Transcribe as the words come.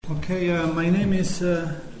Okay, my name is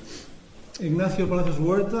Ignacio Palacios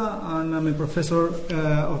Huerta, and I'm a professor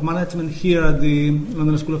of management here at the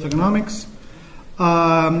London School of Economics.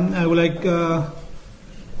 I would like to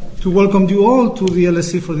welcome you all to the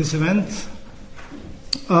LSE for this event.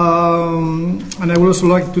 And I would also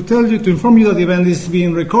like to inform you that the event is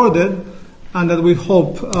being recorded and that we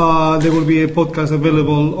hope there will be a podcast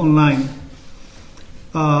available online.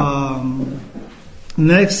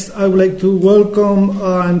 Next, I would like to welcome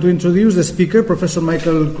and to introduce the speaker, Professor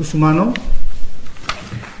Michael Cusumano.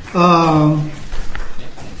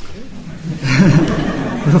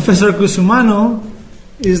 Professor Cusumano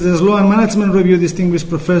is the Sloan Management Review Distinguished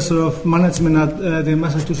Professor of Management at the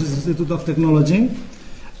Massachusetts Institute of Technology,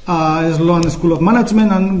 Sloan School of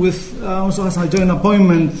Management, and also has a joint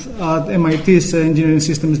appointment at MIT's Engineering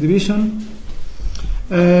Systems Division.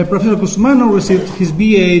 Professor Cusumano received his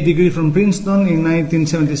BA degree from Princeton in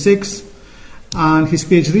 1976 and his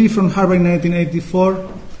PhD from Harvard in 1984.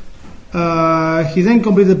 He then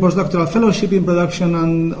completed postdoctoral fellowship in production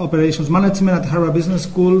and operations management at Harvard Business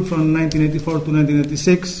School from 1984 to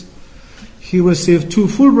 1986. He received 2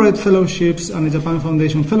 Fulbright fellowships and a Japan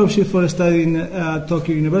Foundation fellowship for studying at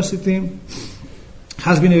Tokyo University.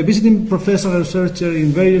 Has been a visiting professor and researcher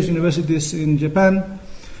in various universities in Japan.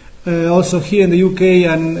 Also here in the UK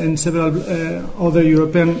and several other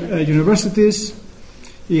European universities.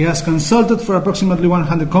 He has consulted for approximately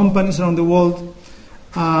 100 companies around the world.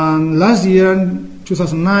 And last year,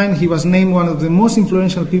 2009, he was named one of the most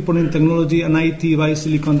influential people in technology and IT by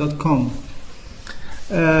Silicon.com.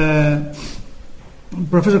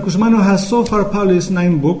 Professor Cusumano has so far published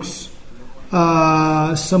 9 books,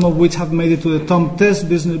 some of which have made it to the top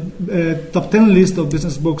 10 list of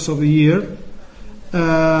business books of the year.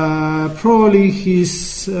 Probably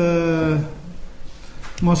his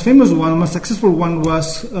most famous one, most successful one,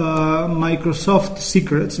 was Microsoft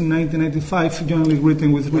Secrets in 1995, jointly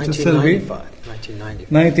written with Richard Selvey.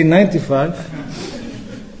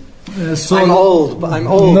 1995. I'm old, but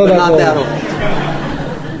not that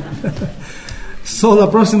old. Sold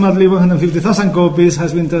approximately 150,000 copies,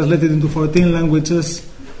 has been translated into 14 languages.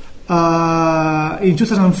 In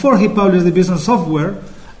 2004, he published The Business Software.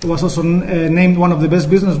 It was also named one of the best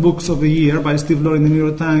business books of the year by Steve Lohr in the New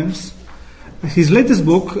York Times. His latest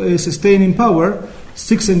book is Staying in Power,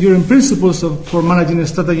 6 Enduring Principles for Managing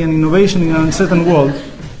Strategy and Innovation in an Uncertain World.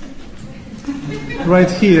 Right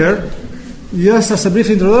here, just as a brief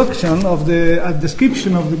introduction of a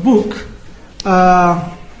description of the book,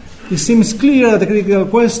 it seems clear that the critical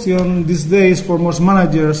question these days for most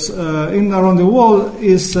managers around the world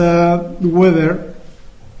is whether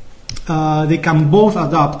they can both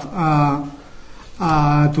adapt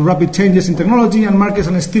to rapid changes in technology and markets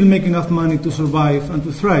and still make enough money to survive and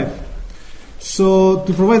to thrive. So,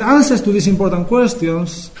 to provide answers to these important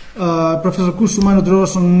questions, Professor Cusumano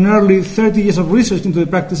draws on nearly 30 years of research into the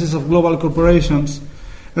practices of global corporations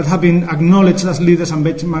that have been acknowledged as leaders and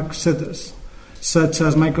benchmark setters, such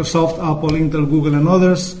as Microsoft, Apple, Intel, Google, and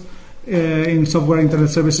others in software, internet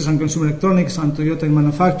services, and consumer electronics, and Toyota in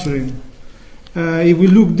manufacturing. If we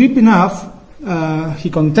look deep enough, he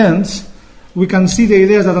contends, we can see the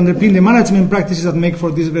ideas that underpin the management practices that make for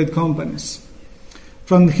these great companies.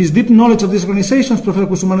 From his deep knowledge of these organizations, Professor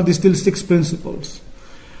Cusumano distills 6 principles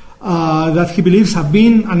that he believes have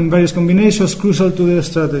been, and in various combinations, crucial to their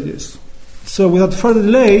strategies. So without further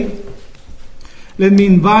delay, let me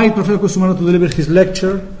invite Professor Cusumano to deliver his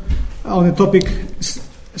lecture on the topic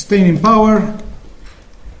Staying in Power.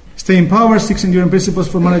 Stay in Power, 6 Enduring Principles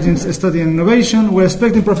for Managing Strategy and Innovation. We're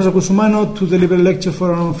expecting Professor Cusumano to deliver a lecture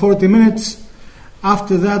for around 40 minutes.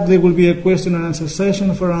 After that, there will be a question and answer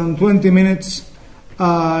session for around 20 minutes.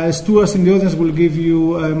 Stewards in the audience will give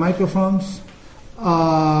you microphones.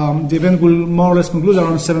 The event will more or less conclude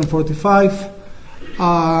around 7:45.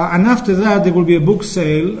 And after that, there will be a book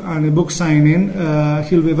sale and a book signing.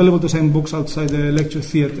 He'll be available to sign books outside the lecture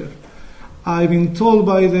theater. I've been told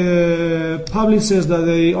by the publishers that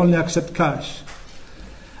they only accept cash.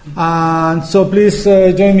 And so please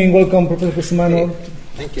join me in welcome Professor Cusumano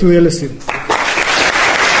to the LSE.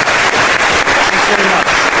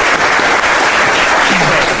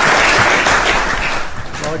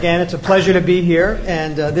 Well, again, it's a pleasure to be here,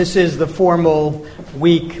 and this is the formal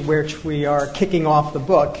week which we are kicking off the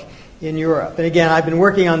book in Europe. And again, I've been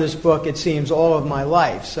working on this book, it seems, all of my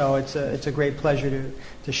life, so it's a great pleasure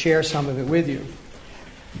to share some of it with you.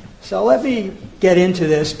 So let me get into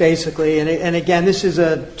this, basically. And again, this is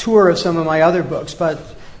a tour of some of my other books. But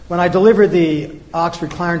when I delivered the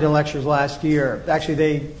Oxford Clarendon lectures last year, actually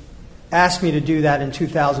they asked me to do that in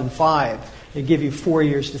 2005. They give you 4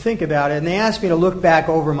 years to think about it. And they asked me to look back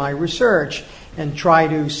over my research and try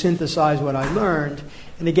to synthesize what I learned.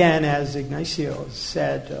 And again, as Ignacio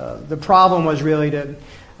said, the problem was really to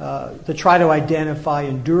try to identify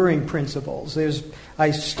enduring principles.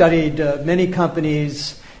 I studied many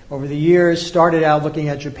companies over the years, started out looking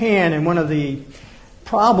at Japan, and one of the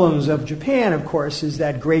problems of Japan, of course, is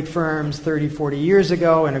that great firms 30, 40 years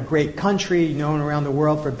ago and a great country known around the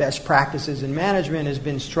world for best practices in management has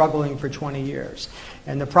been struggling for 20 years.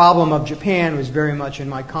 And the problem of Japan was very much in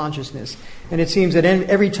my consciousness. And it seems that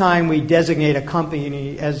every time we designate a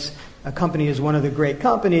company as one of the great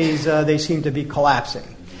companies, they seem to be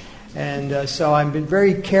collapsing. And so I've been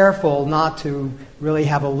very careful not to really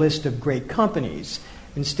have a list of great companies.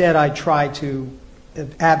 Instead, I try to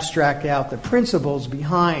abstract out the principles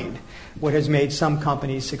behind what has made some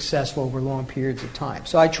companies successful over long periods of time.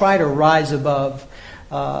 So I try to rise above,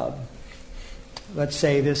 let's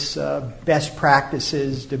say, this best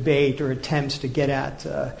practices debate or attempts to get at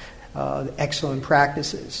excellent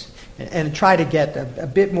practices, and try to get a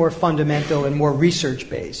bit more fundamental and more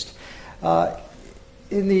research-based.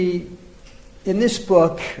 In this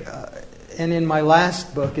book, and in my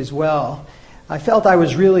last book as well, I felt I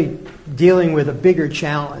was really dealing with a bigger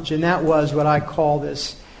challenge, and that was what I call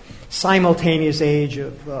this simultaneous age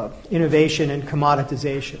of innovation and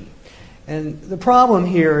commoditization. And the problem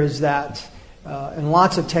here is that in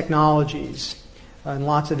lots of technologies, in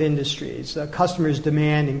lots of industries, customers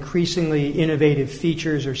demand increasingly innovative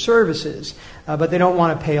features or services, but they don't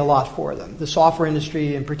want to pay a lot for them. The software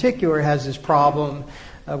industry in particular has this problem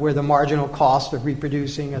where the marginal cost of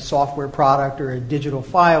reproducing a software product or a digital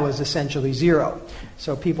file is essentially zero.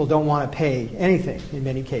 So people don't want to pay anything in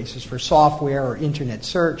many cases for software or internet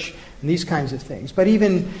search and these kinds of things. But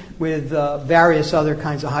even with various other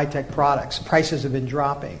kinds of high-tech products, prices have been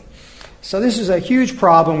dropping. So this is a huge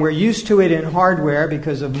problem. We're used to it in hardware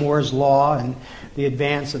because of Moore's law and the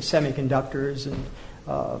advance of semiconductors,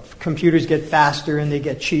 and computers get faster and they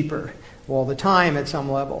get cheaper all the time at some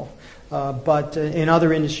level. But in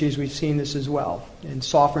other industries, we've seen this as well. In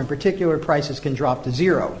software in particular, prices can drop to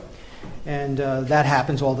zero. And that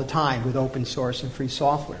happens all the time with open source and free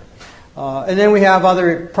software. And then we have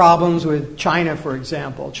other problems with China, for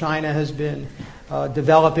example. China has been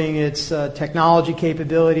developing its technology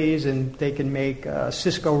capabilities, and they can make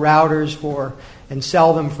Cisco routers and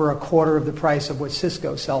sell them for a quarter of the price of what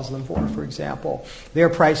Cisco sells them for example. Their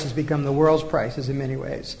price has become the world's prices in many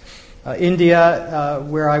ways. India,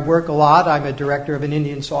 where I work a lot, I'm a director of an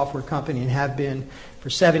Indian software company and have been for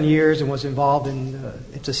 7 years and was involved in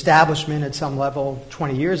its establishment at some level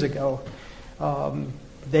 20 years ago.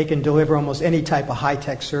 They can deliver almost any type of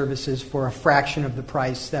high-tech services for a fraction of the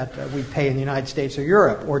price that we pay in the United States or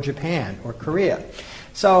Europe or Japan or Korea.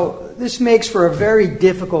 So this makes for a very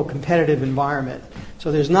difficult competitive environment.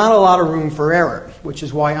 So there's not a lot of room for error, which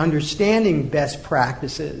is why understanding best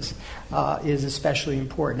practices is especially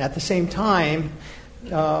important. At the same time,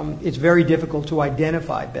 it's very difficult to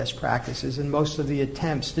identify best practices, and most of the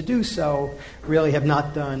attempts to do so really have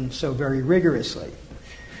not done so very rigorously.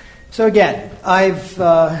 So again, I've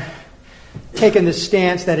taken the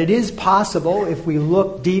stance that it is possible, if we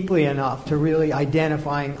look deeply enough, to really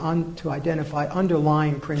identify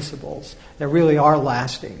underlying principles that really are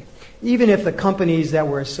lasting, even if the companies that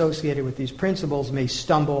were associated with these principles may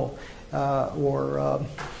stumble or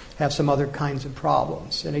have some other kinds of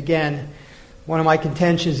problems. And again, one of my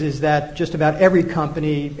contentions is that just about every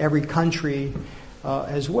company, every country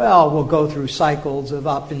as well, will go through cycles of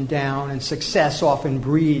up and down, and success often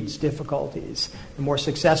breeds difficulties. The more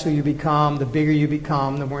successful you become, the bigger you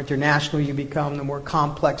become, the more international you become, the more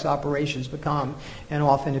complex operations become, and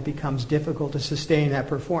often it becomes difficult to sustain that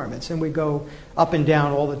performance. And we go up and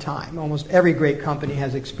down all the time. Almost every great company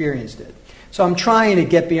has experienced it. So I'm trying to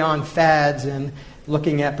get beyond fads and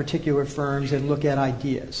looking at particular firms and look at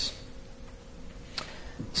ideas.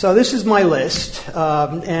 So this is my list,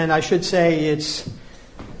 and I should say it's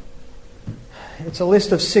a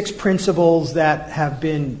list of 6 principles that have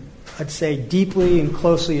been, I'd say, deeply and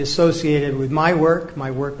closely associated with my work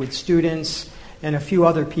with students, and a few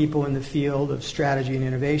other people in the field of strategy and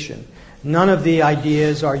innovation. None of the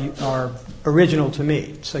ideas are original to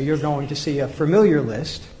me, so you're going to see a familiar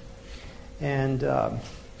list. And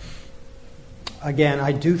again,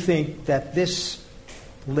 I do think that this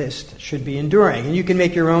list should be enduring, and you can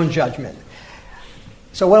make your own judgment.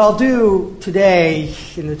 So what I'll do today,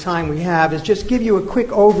 in the time we have, is just give you a quick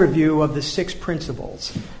overview of the 6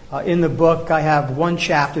 principles. In the book, I have 1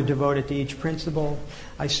 chapter devoted to each principle.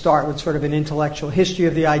 I start with sort of an intellectual history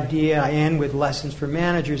of the idea. I end with lessons for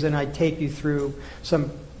managers, and I take you through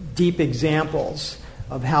some deep examples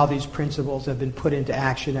of how these principles have been put into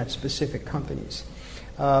action at specific companies.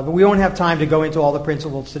 But we won't have time to go into all the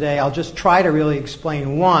principles today. I'll just try to really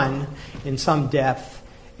explain one in some depth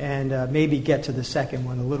and maybe get to the second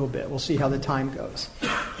one a little bit. We'll see how the time goes.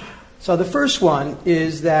 So the first one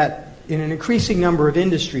is that in an increasing number of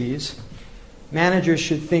industries, managers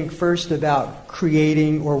should think first about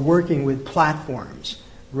creating or working with platforms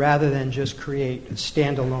rather than just create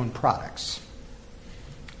standalone products.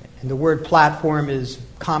 And the word platform is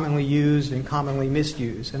commonly used and commonly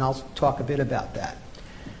misused, and I'll talk a bit about that.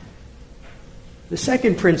 The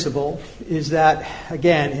second principle is that,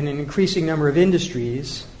 again, in an increasing number of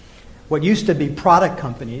industries, what used to be product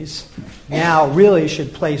companies now really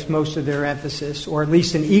should place most of their emphasis, or at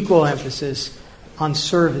least an equal emphasis, on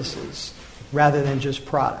services rather than just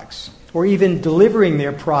products, or even delivering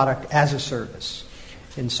their product as a service.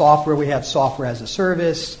 In software, we have software as a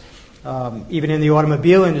service. Even in the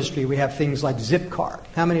automobile industry, we have things like Zipcar.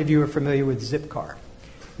 How many of you are familiar with Zipcar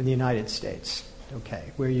in the United States? Okay,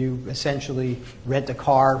 where you essentially rent a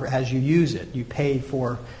car as you use it. You pay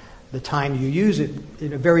for the time you use it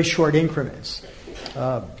in a very short increments.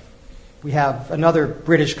 We have another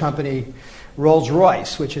British company,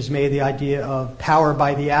 Rolls-Royce, which has made the idea of power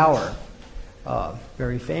by the hour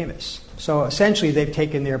very famous. So essentially they've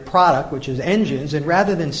taken their product, which is engines, and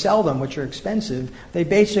rather than sell them, which are expensive, they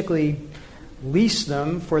basically lease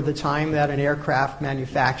them for the time that an aircraft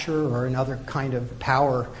manufacturer or another kind of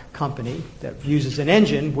power company that uses an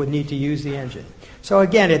engine would need to use the engine. So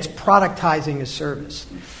again, it's productizing a service.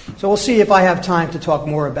 So we'll see if I have time to talk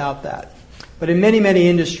more about that. But in many, many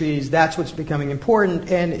industries, that's what's becoming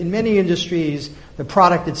important. And in many industries, the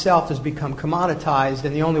product itself has become commoditized,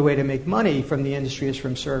 and the only way to make money from the industry is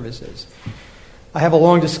from services. I have a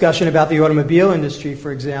long discussion about the automobile industry,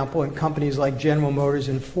 for example, and companies like General Motors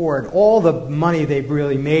and Ford. All the money they've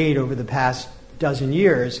really made over the past dozen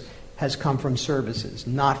years has come from services,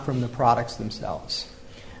 not from the products themselves.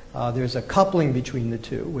 There's a coupling between the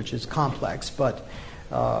two, which is complex, but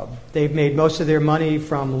they've made most of their money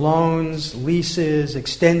from loans, leases,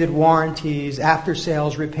 extended warranties,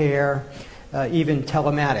 after-sales repair, even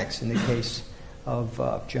telematics in the case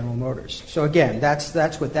of General Motors. So again,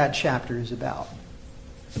 that's what that chapter is about.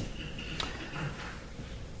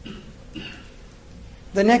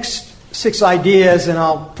 The next 6 ideas, and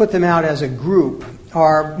I'll put them out as a group,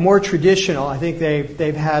 are more traditional. I think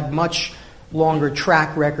they've had much longer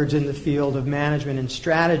track records in the field of management and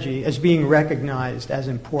strategy as being recognized as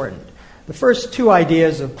important. The first 2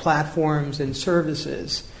 ideas of platforms and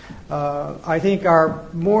services, I think, are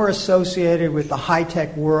more associated with the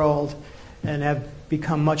high-tech world and have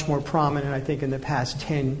become much more prominent, I think, in the past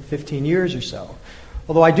 10, 15 years or so.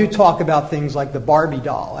 Although I do talk about things like the Barbie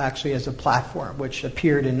doll, actually, as a platform, which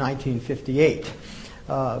appeared in 1958.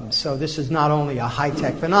 So this is not only a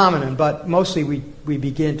high-tech phenomenon, but mostly we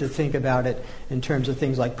begin to think about it in terms of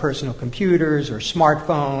things like personal computers or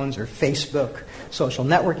smartphones or Facebook, social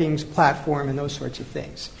networking platform, and those sorts of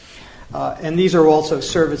things. And these are also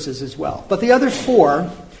services as well. But the other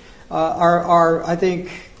 4 are, I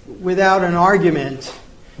think, without an argument,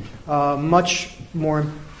 much more,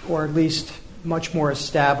 or at least much more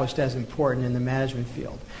established as important in the management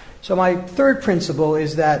field. So my third principle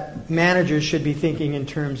is that managers should be thinking in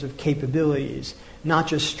terms of capabilities, not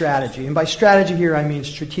just strategy. And by strategy here, I mean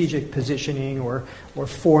strategic positioning or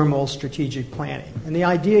formal strategic planning. And the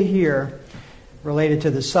idea here, related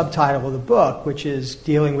to the subtitle of the book, which is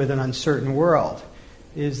dealing with an uncertain world,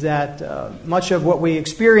 is that much of what we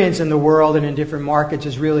experience in the world and in different markets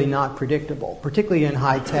is really not predictable, particularly in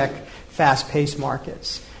high-tech, fast-paced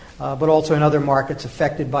markets. But also in other markets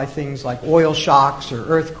affected by things like oil shocks or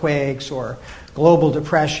earthquakes or global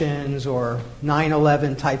depressions or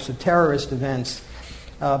 9/11 types of terrorist events.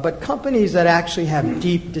 But companies that actually have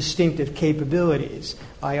deep, distinctive capabilities,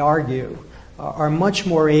 I argue, are much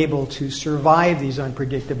more able to survive these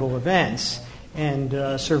unpredictable events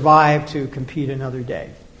and survive to compete another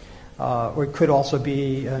day. Or it could also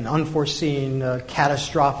be an unforeseen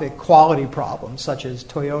catastrophic quality problem, such as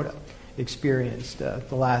Toyota experienced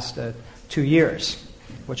the last 2 years,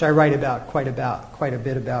 which I write about quite a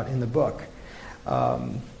bit about in the book.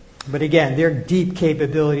 But again, their deep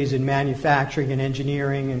capabilities in manufacturing and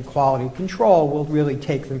engineering and quality control will really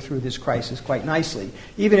take them through this crisis quite nicely,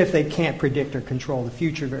 even if they can't predict or control the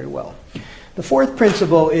future very well. The fourth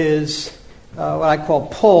principle is what I call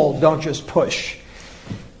pull, don't just push.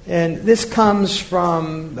 And this comes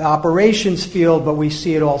from the operations field, but we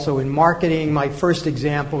see it also in marketing. My first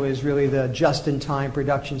example is really the just-in-time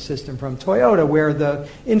production system from Toyota, where the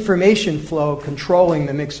information flow controlling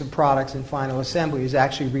the mix of products in final assembly is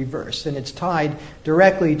actually reversed, and it's tied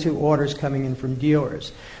directly to orders coming in from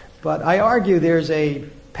dealers. But I argue there's a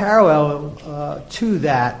parallel to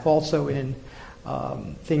that also in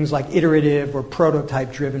things like iterative or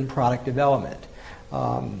prototype-driven product development.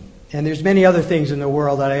 And there's many other things in the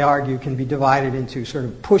world that I argue can be divided into sort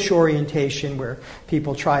of push orientation, where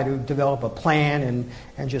people try to develop a plan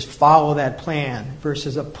and just follow that plan,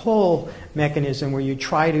 versus a pull mechanism where you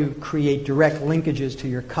try to create direct linkages to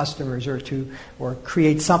your customers or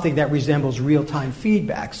create something that resembles real-time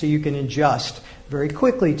feedback so you can adjust very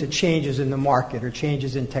quickly to changes in the market or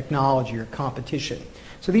changes in technology or competition.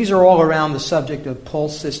 So these are all around the subject of pull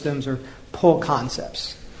systems or pull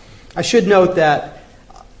concepts. I should note that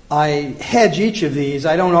I hedge each of these.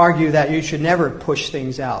 I don't argue that you should never push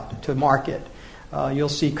things out to market. You'll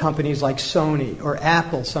see companies like Sony or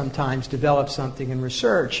Apple sometimes develop something in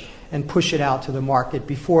research and push it out to the market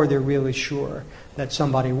before they're really sure that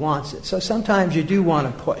somebody wants it. So sometimes you do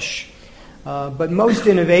want to push. But most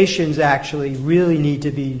innovations actually really need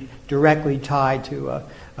to be directly tied to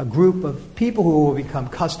a group of people who will become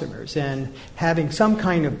customers, and having some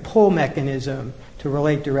kind of pull mechanism to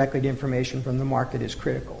relate directly to information from the market is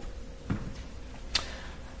critical.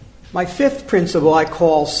 My fifth principle I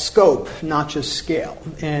call scope, not just scale.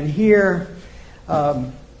 And here,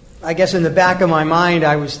 I guess in the back of my mind,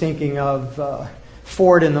 I was thinking of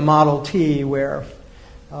Ford and the Model T, where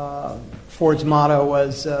Ford's motto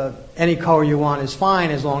was, any color you want is fine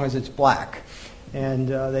as long as it's black. And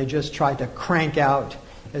they just tried to crank out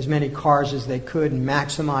as many cars as they could and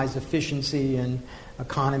maximize efficiency and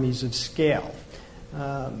economies of scale.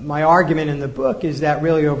 My argument in the book is that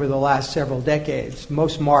really over the last several decades,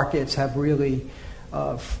 most markets have really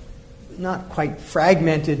not quite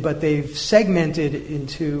fragmented, but they've segmented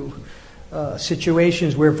into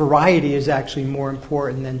situations where variety is actually more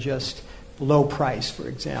important than just low price, for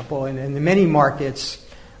example. And in many markets,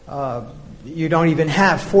 you don't even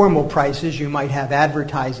have formal prices. You might have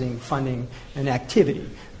advertising, funding, and activity.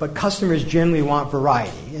 But customers generally want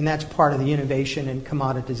variety, and that's part of the innovation and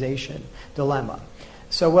commoditization dilemma.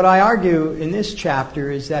 So what I argue in this chapter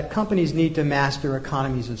is that companies need to master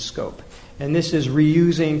economies of scope. And this is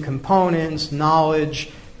reusing components, knowledge,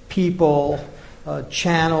 people,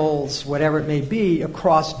 channels, whatever it may be,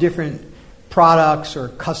 across different products or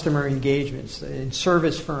customer engagements. In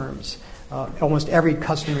service firms, almost every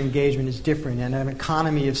customer engagement is different, and an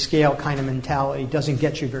economy of scale kind of mentality doesn't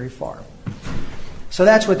get you very far. So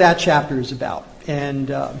that's what that chapter is about. And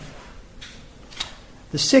the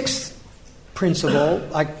sixth principle,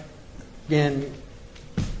 I again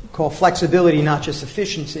call flexibility, not just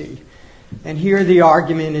efficiency. And here the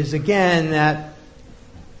argument is again that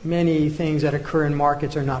many things that occur in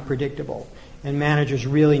markets are not predictable. And managers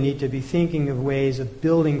really need to be thinking of ways of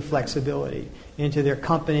building flexibility into their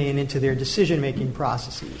company and into their decision-making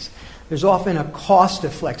processes. There's often a cost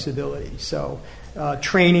of flexibility. So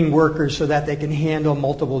training workers so that they can handle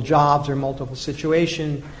multiple jobs or multiple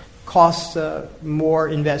situations costs more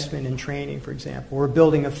investment in training, for example. Or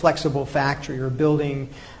building a flexible factory, or building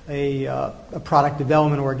a product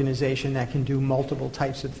development organization that can do multiple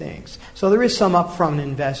types of things. So there is some upfront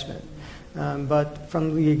investment. But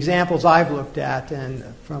from the examples I've looked at and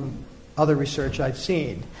from other research I've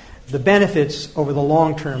seen, the benefits over the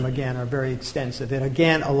long term, again, are very extensive. It,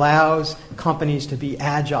 again, allows companies to be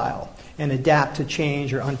agile and adapt to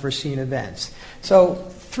change or unforeseen events. So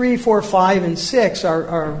 3, 4, 5, and 6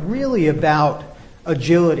 are really about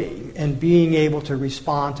agility and being able to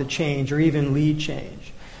respond to change or even lead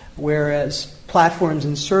change, whereas platforms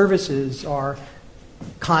and services are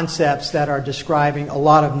concepts that are describing a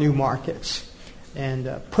lot of new markets. And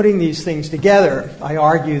putting these things together, I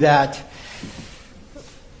argue that,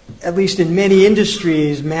 at least in many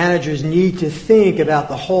industries, managers need to think about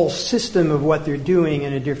the whole system of what they're doing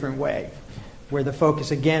in a different way, where the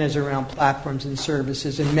focus again is around platforms and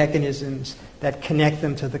services and mechanisms that connect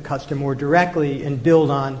them to the customer more directly and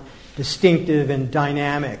build on distinctive and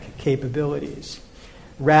dynamic capabilities,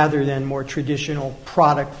 rather than more traditional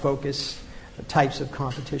product-focused types of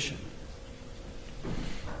competition.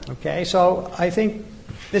 Okay, so I think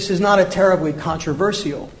this is not a terribly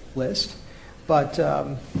controversial list, but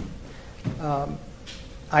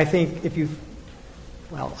I think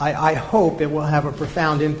I hope it will have a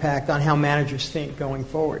profound impact on how managers think going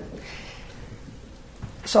forward.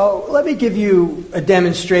 So let me give you a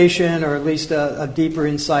demonstration, or at least a deeper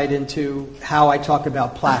insight into how I talk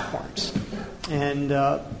about platforms. And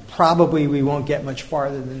probably we won't get much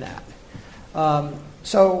farther than that.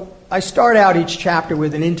 So I start out each chapter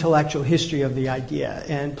with an intellectual history of the idea.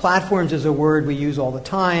 And platforms is a word we use all the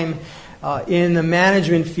time. In the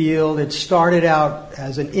management field, it started out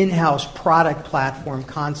as an in-house product platform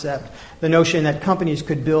concept, the notion that companies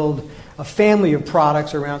could build a family of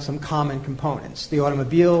products around some common components. The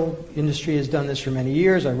automobile industry has done this for many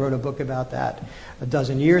years. I wrote a book about that a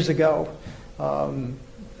dozen years ago.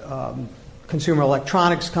 Consumer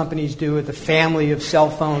electronics companies do it. The family of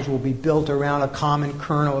cell phones will be built around a common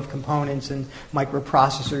kernel of components and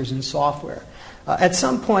microprocessors and software. At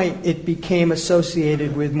some point, it became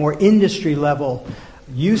associated with more industry-level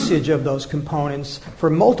usage of those components for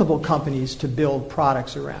multiple companies to build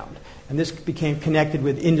products around. And this became connected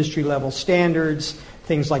with industry-level standards,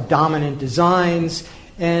 things like dominant designs,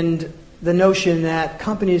 and the notion that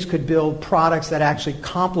companies could build products that actually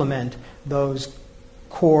complement those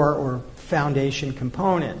core or foundation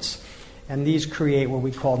components. And these create what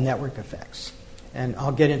we call network effects. And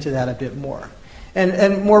I'll get into that a bit more.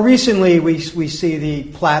 And more recently, we see the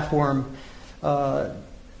platform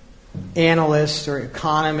analysts or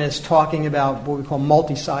economists talking about what we call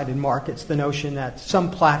multi-sided markets, the notion that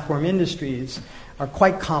some platform industries are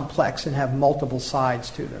quite complex and have multiple sides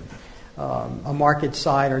to them. A market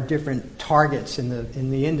side are different targets in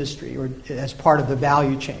the industry or as part of the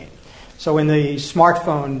value chain. So in the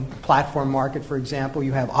smartphone platform market, for example,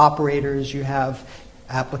 you have operators, you have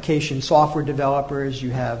application software developers, you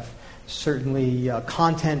have certainly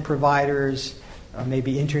content providers,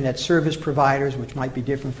 maybe internet service providers, which might be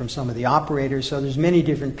different from some of the operators. So there's many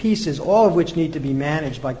different pieces, all of which need to be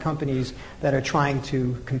managed by companies that are trying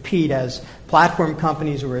to compete as platform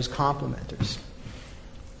companies or as complementers.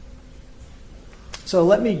 So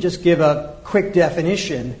let me just give a quick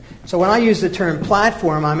definition. So when I use the term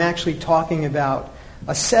platform, I'm actually talking about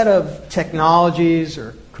a set of technologies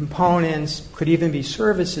or components, could even be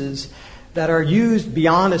services, that are used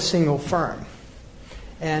beyond a single firm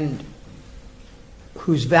and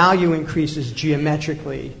whose value increases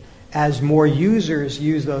geometrically as more users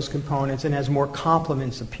use those components and as more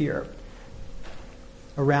complements appear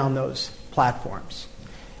around those platforms.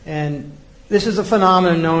 And this is a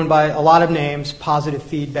phenomenon known by a lot of names: positive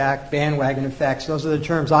feedback, bandwagon effects. Those are the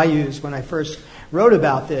terms I used when I first wrote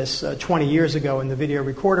about this 20 years ago in the video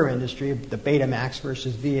recorder industry, the Betamax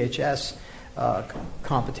versus VHS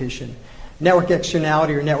competition. Network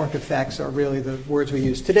externality or network effects are really the words we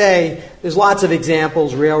use today. There's lots of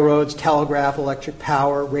examples: railroads, telegraph, electric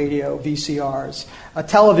power, radio, VCRs. A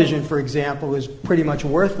television, for example, is pretty much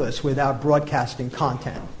worthless without broadcasting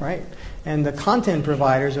content, right? And the content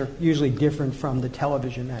providers are usually different from the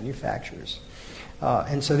television manufacturers.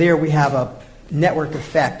 And so there we have a network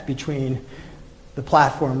effect between the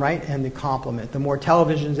platform, right, and the complement. The more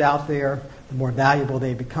televisions out there, the more valuable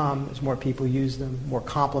they become. As more people use them, more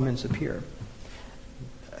complements appear.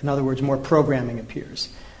 In other words, more programming appears.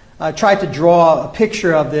 I tried to draw a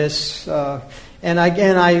picture of this, and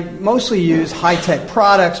again, I mostly use high-tech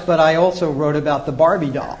products, but I also wrote about the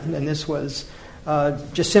Barbie doll. And this was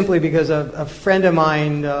just simply because a friend of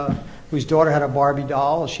mine whose daughter had a Barbie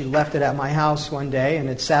doll, she left it at my house one day, and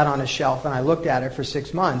it sat on a shelf, and I looked at it for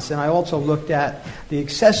 6 months. And I also looked at the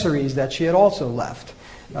accessories that she had also left.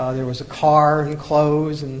 There was a car and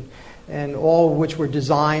clothes and all of which were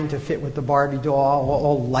designed to fit with the Barbie doll,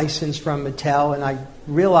 all licensed from Mattel, and I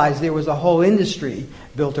realized there was a whole industry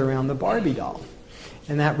built around the Barbie doll.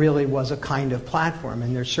 And that really was a kind of platform,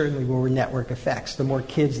 and there certainly were network effects. The more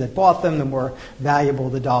kids that bought them, the more valuable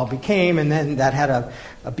the doll became, and then that had a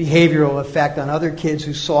behavioral effect on other kids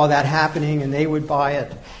who saw that happening, and they would buy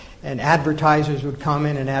it. And advertisers would come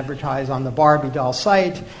in and advertise on the Barbie doll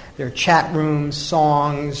site. There are chat rooms,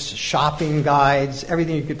 songs, shopping guides,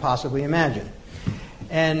 everything you could possibly imagine.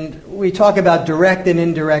 And we talk about direct and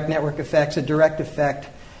indirect network effects. A direct effect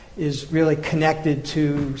is really connected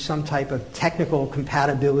to some type of technical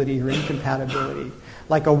compatibility or incompatibility.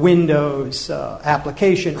 Like a Windows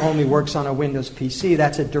application only works on a Windows PC.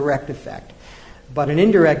 That's a direct effect. But an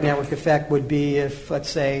indirect network effect would be if, let's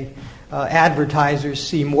say, advertisers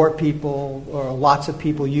see more people or lots of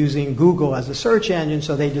people using Google as a search engine,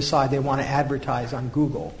 so they decide they want to advertise on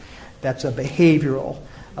Google. That's a behavioral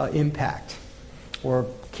impact. Or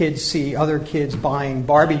kids see other kids buying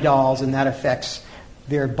Barbie dolls, and that affects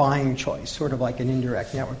their buying choice, sort of like an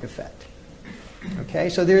indirect network effect. Okay,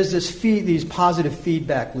 so there's these positive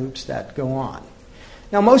feedback loops that go on.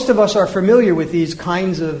 Now, most of us are familiar with these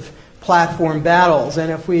kinds of platform battles,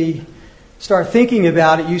 and if we start thinking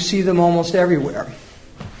about it, you see them almost everywhere.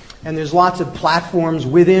 And there's lots of platforms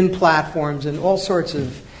within platforms and all sorts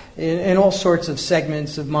of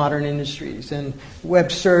segments of modern industries. And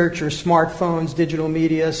web search or smartphones, digital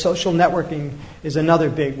media, social networking is another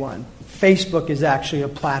big one. Facebook is actually a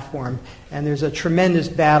platform, and there's a tremendous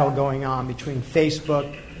battle going on between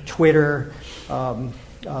Facebook, Twitter,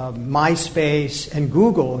 MySpace, and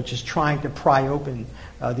Google, which is trying to pry open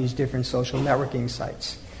these different social networking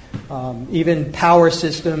sites. Even power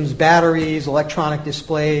systems, batteries, electronic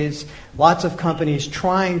displays, lots of companies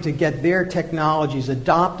trying to get their technologies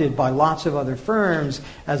adopted by lots of other firms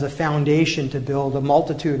as a foundation to build a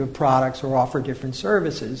multitude of products or offer different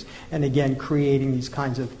services, and again, creating these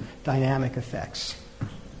kinds of dynamic effects.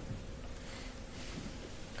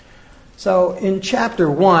 So in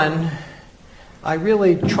chapter 1, I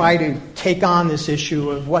really try to take on this issue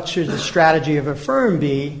of what should the strategy of a firm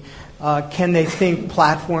be. Can they think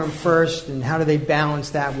platform first, and how do they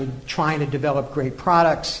balance that with trying to develop great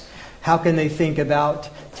products? How can they think about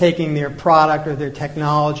taking their product or their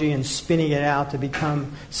technology and spinning it out to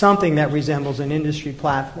become something that resembles an industry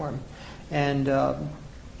platform? And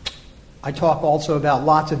I talk also about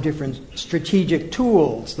lots of different strategic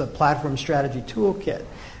tools, the platform strategy toolkit,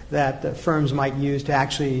 that the firms might use to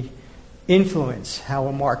actually influence how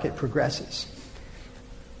a market progresses.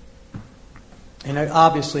 And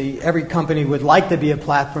obviously, every company would like to be a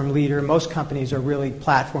platform leader. Most companies are really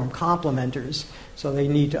platform complementers, so they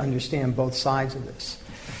need to understand both sides of this.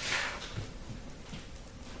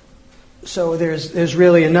 So there's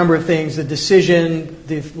really a number of things: the decision,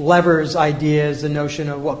 the levers, ideas, the notion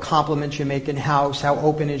of what complements you make in-house, how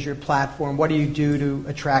open is your platform, what do you do to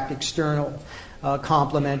attract external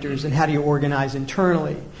complementers, and how do you organize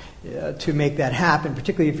internally to make that happen,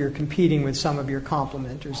 particularly if you're competing with some of your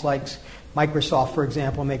complementers, like Microsoft, for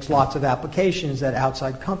example, makes lots of applications that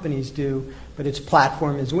outside companies do, but its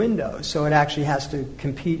platform is Windows, so it actually has to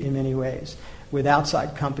compete in many ways with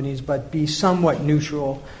outside companies, but be somewhat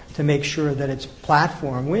neutral to make sure that its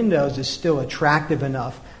platform, Windows, is still attractive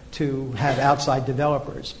enough to have outside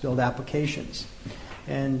developers build applications.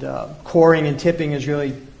 And coring and tipping is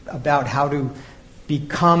really about how to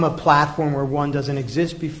become a platform where one doesn't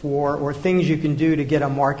exist before, or things you can do to get a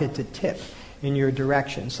market to tip in your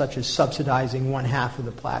direction, such as subsidizing one half of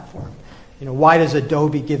the platform. Why does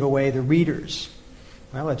Adobe give away the readers?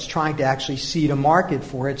 Well, it's trying to actually seed a market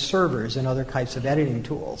for its servers and other types of editing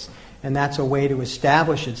tools. And that's a way to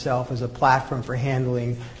establish itself as a platform for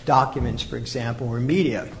handling documents, for example, or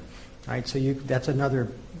media. Right? So that's another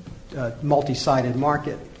multi-sided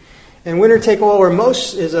market. And winner take all or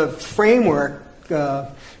most is a framework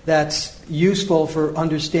that's useful for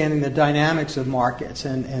understanding the dynamics of markets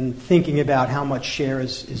and thinking about how much share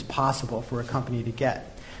is possible for a company to get.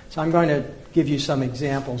 So I'm going to give you some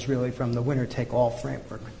examples really from the winner-take-all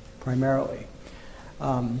framework primarily.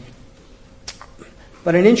 But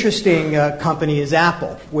an interesting company is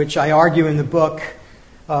Apple, which I argue in the book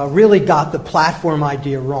really got the platform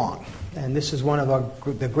idea wrong. And this is one of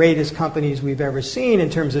the greatest companies we've ever seen in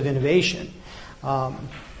terms of innovation.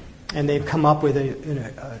 And they've come up with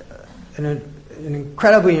an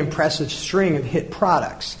incredibly impressive string of hit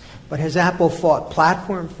products. But has Apple thought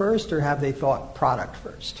platform first, or have they thought product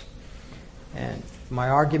first? And my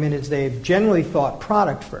argument is they've generally thought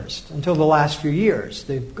product first until the last few years.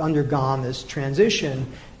 They've undergone this transition,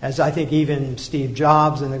 as I think even Steve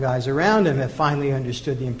Jobs and the guys around him have finally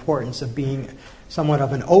understood the importance of being somewhat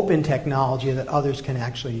of an open technology that others can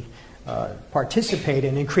actually participate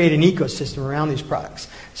in and create an ecosystem around these products.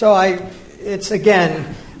 So it's,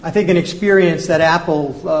 again, I think an experience that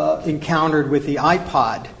Apple encountered with the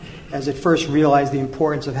iPod as it first realized the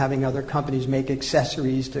importance of having other companies make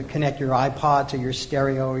accessories to connect your iPod to your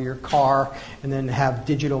stereo or your car and then have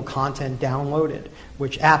digital content downloaded,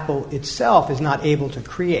 which Apple itself is not able to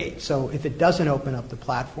create. So if it doesn't open up the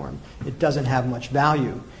platform, it doesn't have much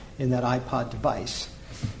value in that iPod device.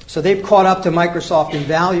 So they've caught up to Microsoft in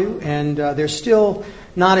value, and they're still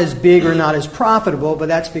not as big or not as profitable, but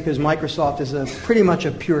that's because Microsoft is pretty much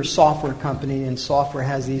a pure software company, and software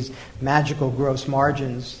has these magical gross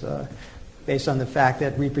margins based on the fact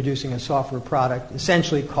that reproducing a software product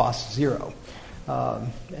essentially costs zero.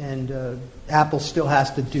 Apple still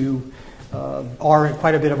has to do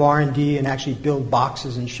quite a bit of R&D and actually build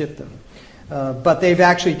boxes and ship them. But they've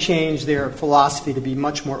actually changed their philosophy to be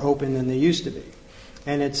much more open than they used to be.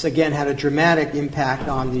 And it's, again, had a dramatic impact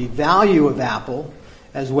on the value of Apple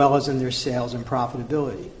as well as in their sales and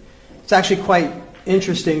profitability. It's actually quite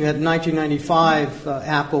interesting that in 1995,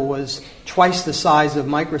 Apple was twice the size of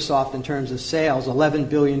Microsoft in terms of sales, $11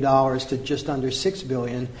 billion to just under $6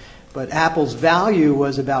 billion. But Apple's value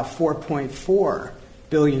was about $4.4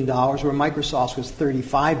 billion, where Microsoft's was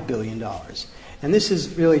 $35 billion. And this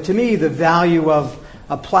is really, to me, the value of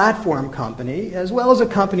a platform company, as well as a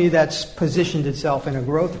company that's positioned itself in a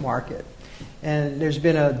growth market. And there's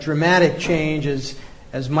been a dramatic change as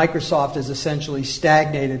Microsoft has essentially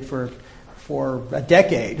stagnated for a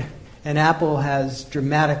decade And Apple has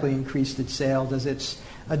dramatically increased its sales as it's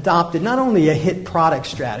adopted not only a hit product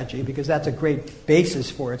strategy, because that's a great basis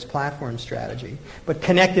for its platform strategy, but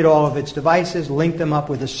connected all of its devices, linked them up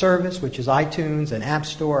with a service, which is iTunes and App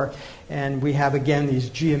Store, and we have, again, these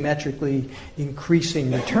geometrically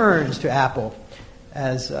increasing returns to Apple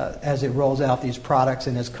as it rolls out these products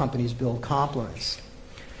and as companies build complements.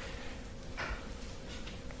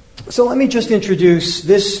 So let me just introduce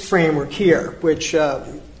this framework here, which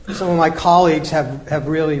some of my colleagues have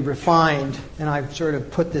really refined, and I've sort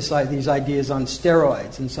of put these ideas on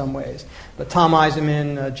steroids in some ways. But Tom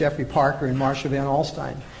Eisenman, Jeffrey Parker, and Marcia Van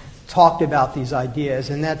Alstyne talked about these ideas,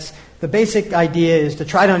 and that's the basic idea is to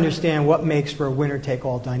try to understand what makes for a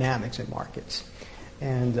winner-take-all dynamics in markets.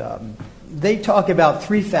 And they talk about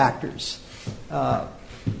three factors,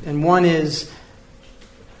 and one is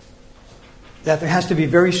that there has to be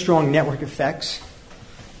very strong network effects.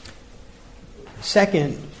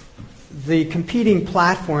 Second, the competing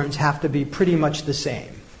platforms have to be pretty much the same.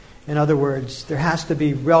 In other words, there has to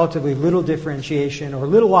be relatively little differentiation or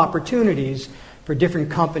little opportunities for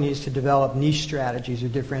different companies to develop niche strategies or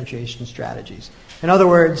differentiation strategies. In other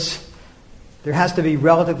words, there has to be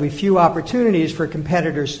relatively few opportunities for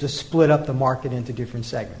competitors to split up the market into different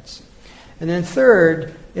segments. And then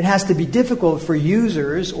third, it has to be difficult for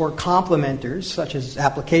users or complementers, such as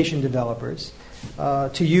application developers,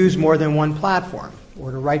 to use more than one platform or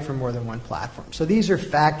to write for more than one platform. So these are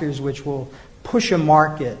factors which will push a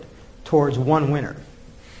market towards one winner.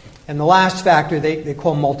 And the last factor they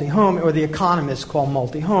call multi-homing, or the economists call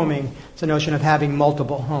multi-homing. It's a notion of having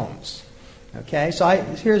multiple homes. Okay, so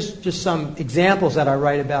here's just some examples that I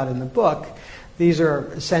write about in the book. These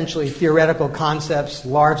are essentially theoretical concepts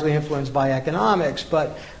largely influenced by economics,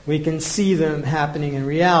 but we can see them happening in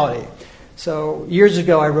reality. So years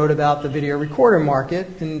ago I wrote about the video recorder market,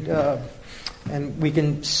 and we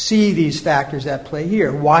can see these factors at play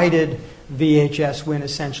here. Why did VHS win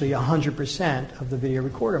essentially 100% of the video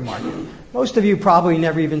recorder market? Most of you probably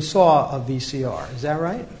never even saw a VCR. Is that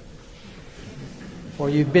right? Or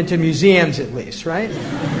you've been to museums at least, right?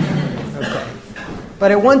 Okay. But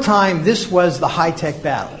at one time, this was the high-tech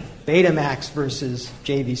battle, Betamax versus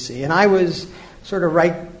JVC. And I was sort of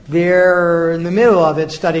right there in the middle of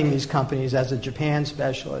it, studying these companies as a Japan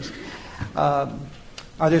specialist.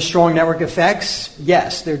 Are there strong network effects?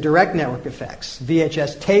 Yes, there are direct network effects.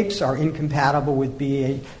 VHS tapes are incompatible with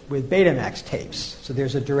Betamax tapes. So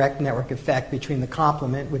there's a direct network effect between the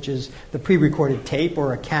complement, which is the pre-recorded tape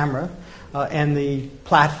or a camera, and the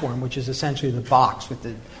platform, which is essentially the box with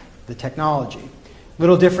the technology.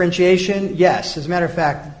 Little differentiation? Yes. As a matter of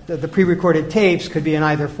fact, the pre-recorded tapes could be in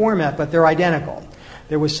either format, but they're identical.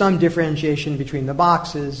 There was some differentiation between the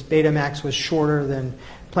boxes. Betamax was shorter than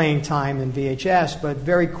playing time than VHS, but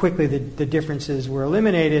very quickly the differences were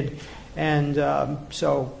eliminated, and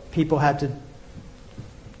so people had to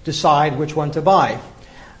decide which one to buy.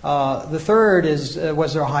 The third is,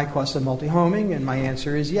 was there a high cost of multi-homing? And my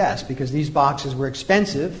answer is yes, because these boxes were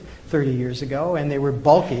expensive 30 years ago, and they were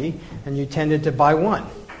bulky, and you tended to buy one.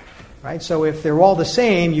 Right? So if they're all the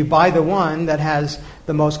same, you buy the one that has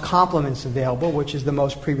the most complements available, which is the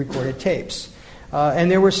most pre-recorded tapes. And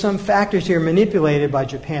there were some factors here manipulated by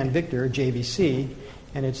Japan Victor, JVC,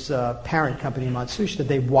 and its parent company Matsushita.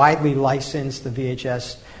 They widely licensed the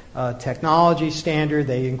VHS technology standard.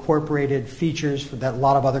 They incorporated features that a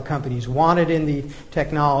lot of other companies wanted in the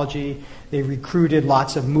technology. They recruited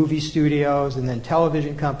lots of movie studios and then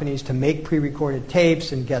television companies to make pre-recorded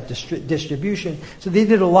tapes and get distribution. So they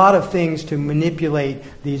did a lot of things to manipulate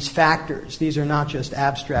these factors. These are not just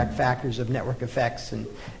abstract factors of network effects and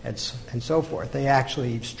so forth. They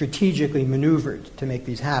actually strategically maneuvered to make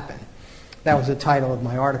these happen. That was the title of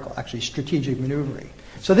my article, actually, Strategic Maneuvering.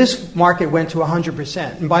 So this market went to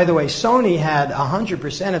 100%. And by the way, Sony had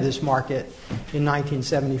 100% of this market in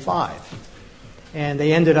 1975. And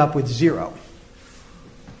they ended up with zero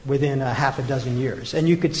within a half a dozen years. And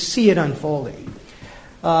you could see it unfolding.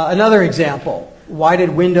 Another example, why did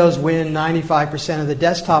Windows win 95% of the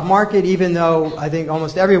desktop market, even though I think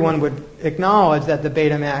almost everyone would acknowledge that the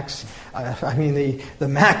Betamax, the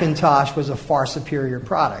Macintosh was a far superior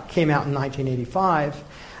product. Came out in 1985.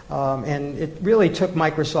 And it really took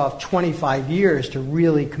Microsoft 25 years to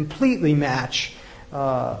really completely match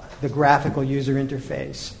the graphical user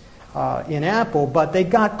interface in Apple, but they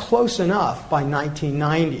got close enough by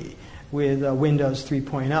 1990 with Windows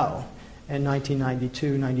 3.0 and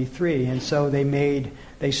 1992, 93. And so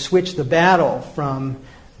they switched the battle from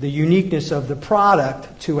the uniqueness of the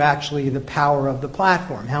product to actually the power of the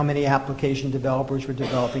platform. How many application developers were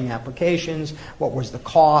developing applications? What was the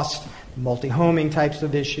cost? Multi-homing types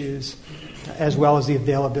of issues. as well as the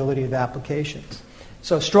availability of applications.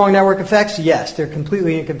 So strong network effects, yes, they're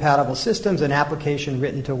completely incompatible systems. An application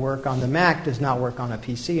written to work on the Mac does not work on a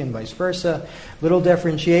PC and vice versa. Little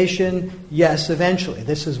differentiation, yes, eventually.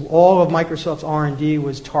 This is all of Microsoft's R&D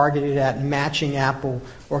was targeted at matching Apple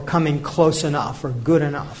or coming close enough or good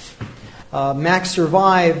enough. Mac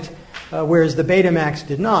survived, whereas the Betamax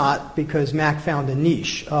did not, because Mac found a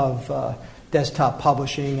niche of desktop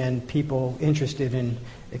publishing and people interested in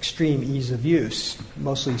extreme ease of use,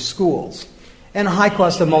 mostly schools. And a high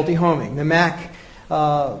cost of multi-homing. The Mac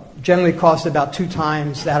generally costs about 2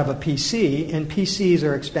 times that of a PC, and PCs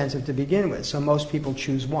are expensive to begin with, so most people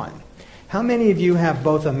choose one. How many of you have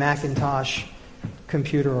both a Macintosh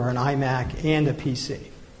computer or an iMac and a PC?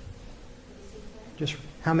 Just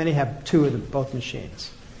how many have 2 of both machines?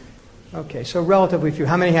 Okay, so relatively few.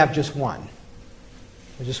 How many have just one?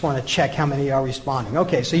 I just want to check how many are responding.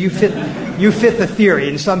 Okay, so you fit the theory,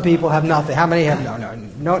 and some people have nothing. How many have no?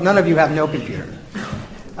 None of you have no computer.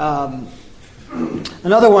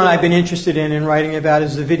 Another one I've been interested in writing about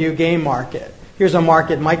is the video game market. Here's a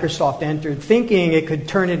market Microsoft entered thinking it could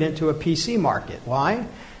turn it into a PC market. Why?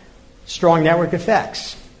 Strong network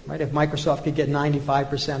effects. Right? If Microsoft could get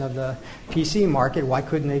 95% of the PC market, why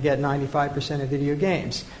couldn't they get 95% of video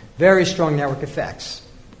games? Very strong network effects.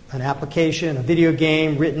 An application, a video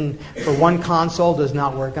game written for one console does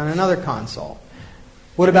not work on another console.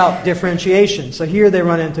 What about differentiation? So here they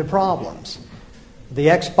run into problems. The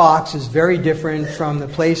Xbox is very different from the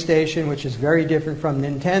PlayStation, which is very different from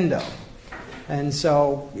Nintendo. And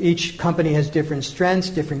so each company has different strengths,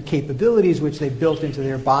 different capabilities, which they built into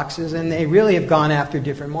their boxes, and they really have gone after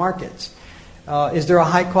different markets. Is there a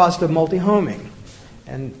high cost of multi-homing?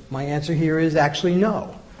 And my answer here is actually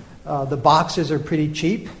no. The boxes are pretty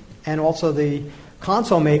cheap, and also the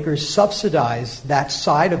console makers subsidize that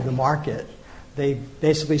side of the market. They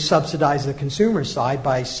basically subsidize the consumer side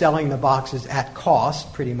by selling the boxes at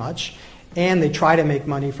cost, pretty much, and they try to make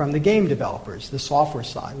money from the game developers, the software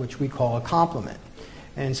side, which we call a complement.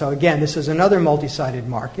 And so again, this is another multi-sided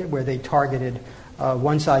market where they targeted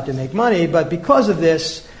one side to make money, but because of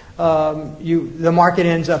this, the market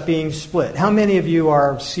ends up being split. How many of you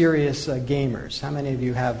are serious gamers? How many of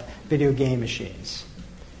you have video game machines?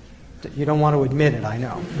 You don't want to admit it, I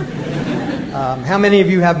know. How many of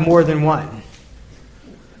you have more than one?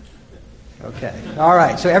 Okay. All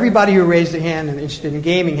right. So everybody who raised their hand and interested in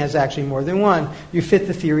gaming has actually more than one. You fit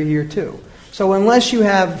the theory here too. So unless you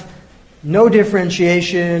have no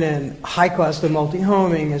differentiation and high cost of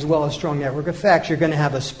multi-homing as well as strong network effects, you're going to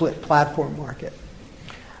have a split platform market.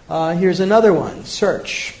 Here's another one,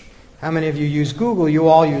 search. How many of you use Google? You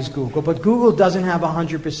all use Google, but Google doesn't have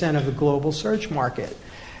 100% of the global search market.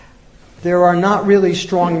 There are not really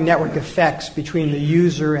strong network effects between the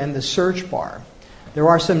user and the search bar. There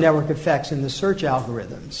are some network effects in the search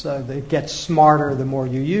algorithms. They get smarter the more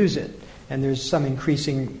you use it, and there's some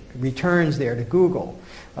increasing returns there to Google,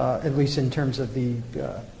 at least in terms of the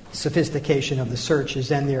sophistication of the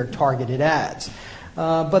searches and their targeted ads.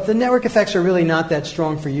 But the network effects are really not that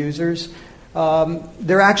strong for users.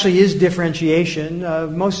 There actually is differentiation.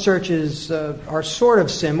 Most searches are sort of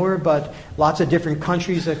similar, but lots of different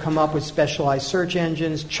countries have come up with specialized search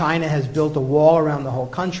engines. China has built a wall around the whole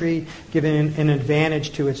country, giving an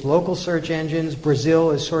advantage to its local search engines.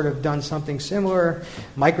 Brazil has sort of done something similar.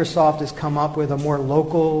 Microsoft has come up with a more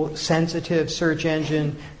local, sensitive search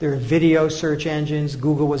engine. There are video search engines.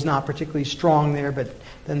 Google was not particularly strong there, but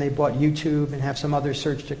then they bought YouTube and have some other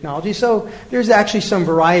search technology. So there's actually some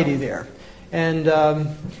variety there. And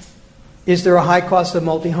is there a high cost of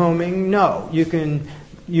multi-homing? No. You can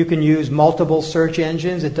use multiple search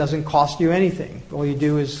engines. It doesn't cost you anything. All you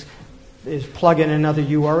do is plug in another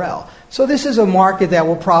URL. So this is a market that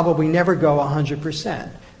will probably never go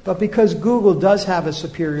 100%. But because Google does have a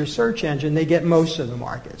superior search engine, they get most of the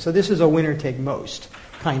market. So this is a winner-take-most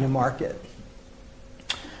kind of market.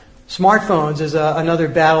 Smartphones is another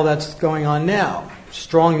battle that's going on now.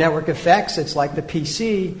 Strong network effects. It's like the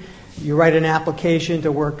PC. You write an application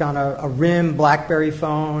to work on a RIM BlackBerry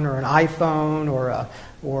phone or an iPhone or a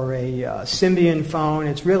Symbian phone.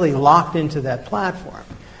 It's really locked into that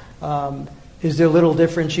platform. Is there little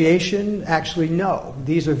differentiation? Actually, no.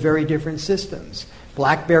 These are very different systems.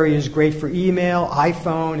 BlackBerry is great for email.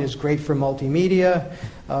 iPhone is great for multimedia.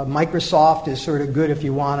 Microsoft is sort of good if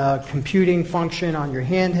you want a computing function on your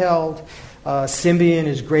handheld. Symbian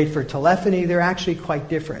is great for telephony. They're actually quite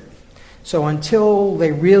different. So until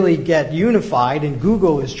they really get unified, and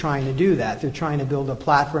Google is trying to do that, they're trying to build a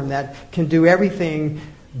platform that can do everything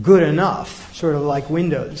good enough, sort of like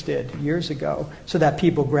Windows did years ago, so that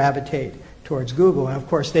people gravitate towards Google. And of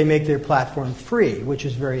course, they make their platform free, which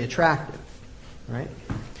is very attractive. right?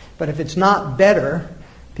 But if it's not better,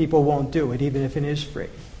 people won't do it, even if it is free.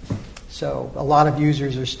 So a lot of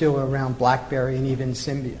users are still around BlackBerry and even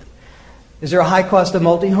Symbian. Is there a high cost of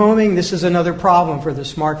multi-homing? This is another problem for the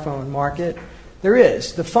smartphone market. There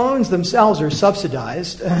is. The phones themselves are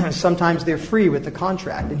subsidized. Sometimes they're free with the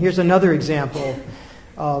contract. And here's another example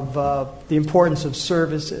of the importance of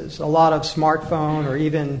services. A lot of smartphone or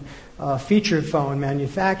even feature phone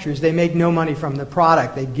manufacturers, they make no money from the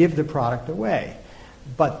product. They give the product away.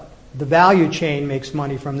 But the value chain makes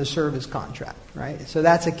money from the service contract, right? So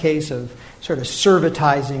that's a case of sort of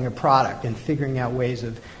servitizing a product and figuring out ways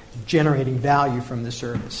of generating value from the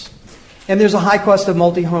service. And there's a high cost of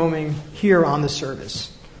multi-homing here on the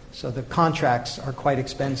service. So the contracts are quite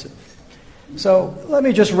expensive. So let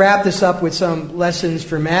me just wrap this up with some lessons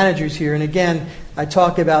for managers here. And again, I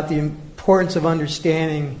talk about the importance of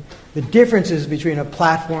understanding the differences between a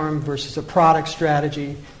platform versus a product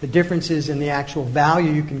strategy, the differences in the actual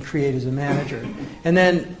value you can create as a manager. And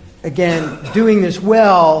then, again, doing this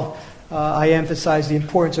well, I emphasize the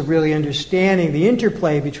importance of really understanding the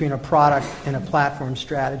interplay between a product and a platform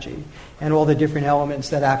strategy and all the different elements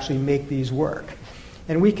that actually make these work.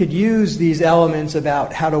 And we could use these elements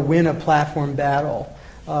about how to win a platform battle,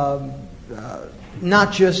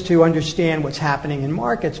 not just to understand what's happening in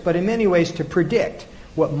markets, but in many ways to predict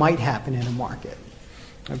what might happen in a market.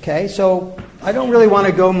 Okay, so I don't really want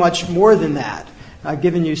to go much more than that. I've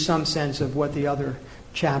given you some sense of what the other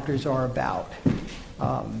chapters are about.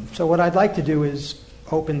 So what I'd like to do is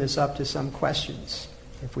open this up to some questions,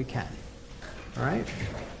 if we can. All right?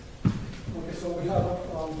 Okay, so we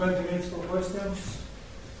have 20 minutes for questions.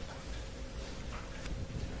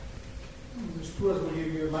 The Stuart will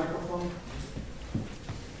give you a microphone.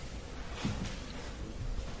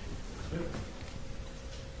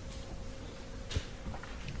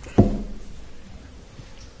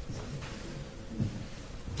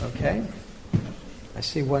 Okay. I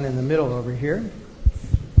see one in the middle over here.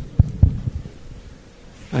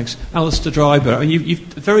 Thanks. Alistair Dryber, I mean, you've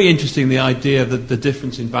very interesting, the idea of the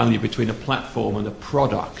difference in value between a platform and a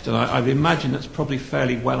product. And I imagine that's probably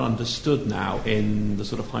fairly well understood now in the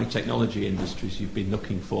sort of high technology industries you've been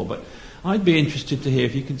looking for. But I'd be interested to hear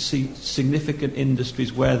if you can see significant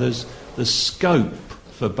industries where there's scope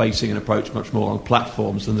for basing an approach much more on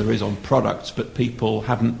platforms than there is on products, but people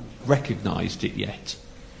haven't recognised it yet.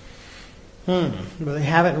 Well, they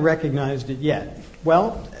haven't recognized it yet.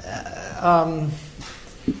 Well,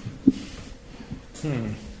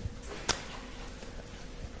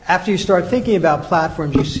 after you start thinking about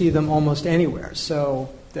platforms, you see them almost anywhere. So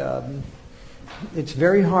it's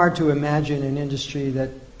very hard to imagine an industry that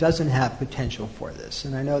doesn't have potential for this.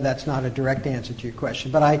 And I know that's not a direct answer to your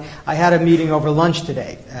question. But I had a meeting over lunch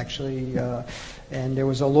today, actually, and there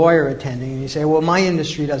was a lawyer attending. And he said, well, my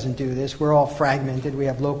industry doesn't do this. We're all fragmented. We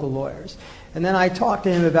have local lawyers. And then I talked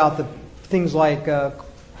to him about the things like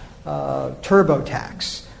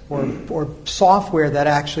TurboTax or software that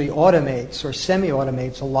actually automates or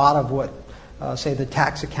semi-automates a lot of what, say, the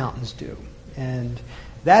tax accountants do. And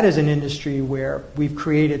that is an industry where we've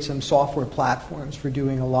created some software platforms for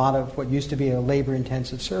doing a lot of what used to be a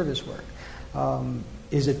labor-intensive service work.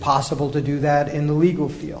 Is it possible to do that in the legal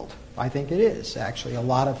field? I think it is, actually. A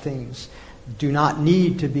lot of things do not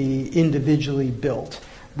need to be individually built.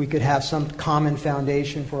 We could have some common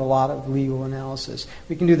foundation for a lot of legal analysis.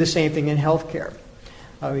 We can do the same thing in healthcare.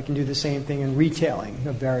 We can do the same thing in retailing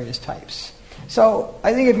of various types. So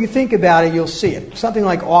I think if you think about it, you'll see it. Something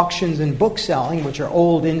like auctions and book selling, which are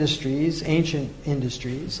old industries, ancient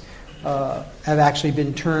industries, have actually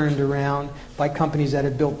been turned around by companies that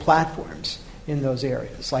have built platforms in those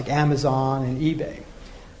areas, like Amazon and eBay.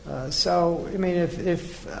 So, I mean,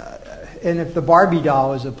 if the Barbie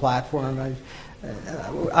doll is a platform,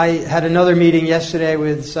 I had another meeting yesterday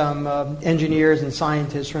with some engineers and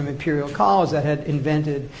scientists from Imperial College that had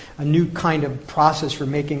invented a new kind of process for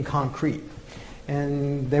making concrete.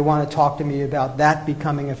 And they want to talk to me about that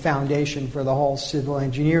becoming a foundation for the whole civil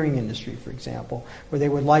engineering industry, for example, where they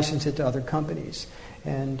would license it to other companies.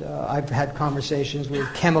 And I've had conversations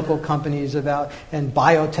with chemical companies and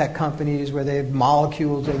biotech companies where they have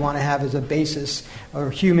molecules they want to have as a basis, or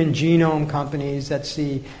human genome companies that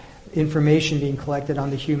see information being collected on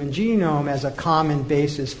the human genome as a common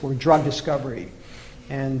basis for drug discovery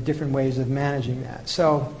and different ways of managing that.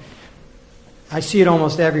 So I see it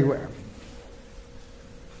almost everywhere.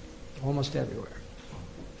 Almost everywhere.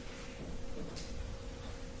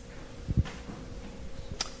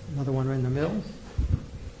 Another one right in the middle.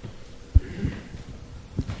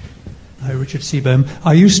 Hi, Richard Seabohm.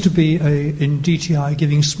 I used to be in DTI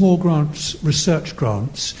giving small grants, research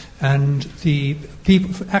grants, and the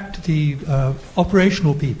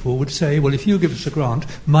operational people would say, well, if you give us a grant,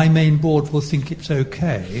 my main board will think it's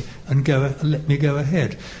okay and let me go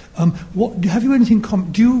ahead. Have you anything?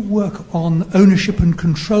 Do you work on ownership and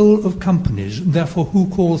control of companies, and therefore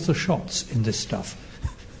who calls the shots in this stuff?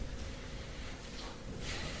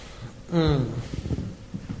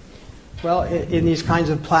 Well, in these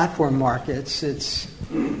kinds of platform markets,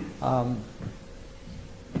 I'm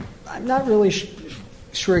not really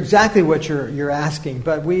sure exactly what you're asking,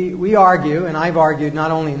 but we argue, and I've argued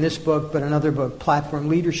not only in this book but another book, Platform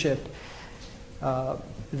Leadership,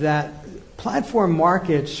 that platform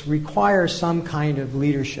markets require some kind of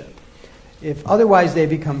leadership. If otherwise they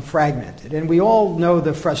become fragmented, and we all know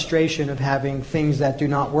the frustration of having things that do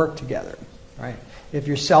not work together, right? If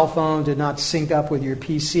your cell phone did not sync up with your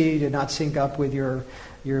PC, did not sync up with your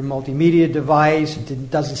multimedia device,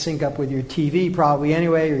 doesn't sync up with your TV probably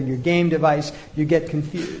anyway, or your game device, you get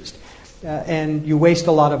confused. And you waste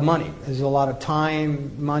a lot of money. There's a lot of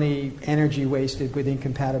time, money, energy wasted with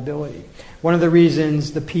incompatibility. One of the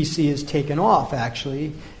reasons the PC is taken off,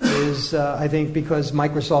 actually, is I think because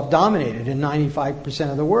Microsoft dominated and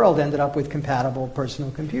 95% of the world ended up with compatible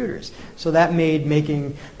personal computers. So that made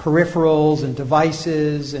making peripherals and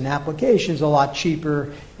devices and applications a lot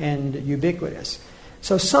cheaper and ubiquitous.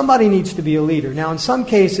 So somebody needs to be a leader. Now, in some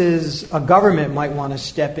cases, a government might want to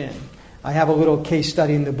step in. I have a little case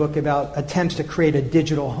study in the book about attempts to create a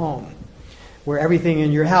digital home where everything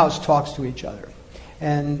in your house talks to each other.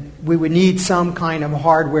 And we would need some kind of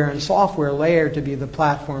hardware and software layer to be the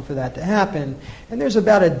platform for that to happen. And there's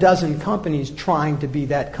about a dozen companies trying to be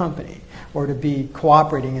that company or to be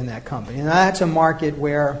cooperating in that company. And that's a market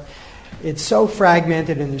where it's so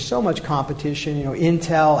fragmented and there's so much competition. You know,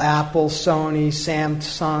 Intel, Apple, Sony,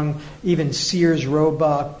 Samsung, even Sears,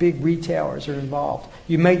 Roebuck, big retailers are involved.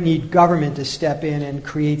 You might need government to step in and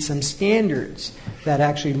create some standards that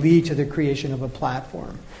actually lead to the creation of a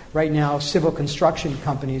platform. Right now, civil construction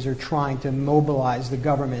companies are trying to mobilize the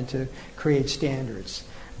government to create standards.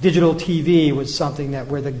 Digital TV was something that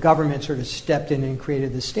where the government sort of stepped in and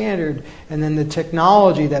created the standard, and then the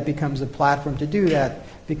technology that becomes a platform to do that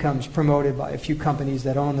becomes promoted by a few companies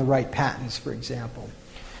that own the right patents, for example.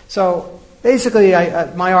 So basically,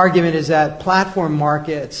 my argument is that platform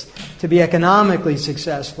markets, to be economically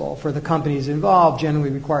successful for the companies involved, generally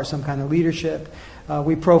require some kind of leadership.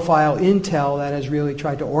 We profile Intel that has really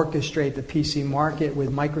tried to orchestrate the PC market with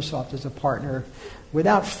Microsoft as a partner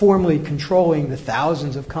without formally controlling the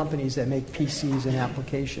thousands of companies that make PCs and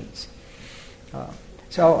applications.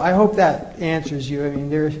 So I hope that answers you. I mean,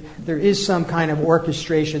 there is some kind of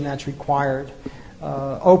orchestration that's required.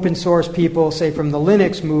 Open source people, say from the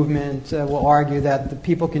Linux movement, will argue that the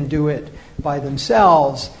people can do it by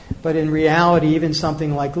themselves, but in reality, even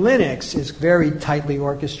something like Linux is very tightly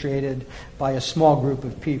orchestrated by a small group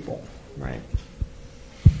of people, right?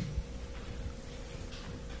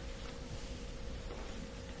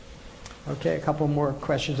 Okay, a couple more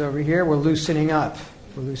questions over here. We're loosening up.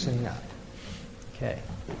 Okay.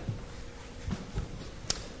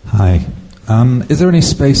 Hi. Is there any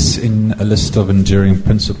space in a list of enduring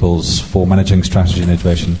principles for managing strategy and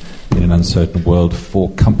innovation in an uncertain world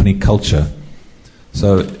for company culture?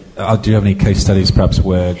 So, do you have any case studies, perhaps,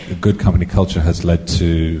 where a good company culture has led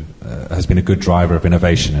to, has been a good driver of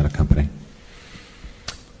innovation in a company?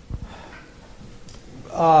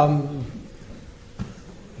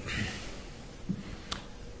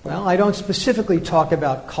 Well, I don't specifically talk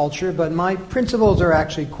about culture, but my principles are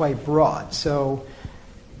actually quite broad. So,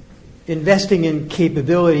 investing in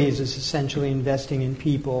capabilities is essentially investing in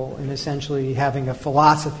people and essentially having a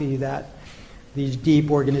philosophy that these deep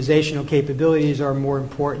organizational capabilities are more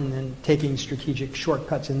important than taking strategic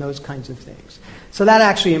shortcuts and those kinds of things. So that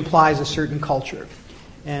actually implies a certain culture.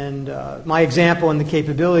 And my example in the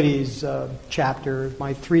capabilities chapter,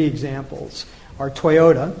 my 3 examples, are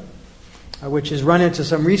Toyota, which has run into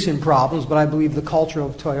some recent problems, but I believe the culture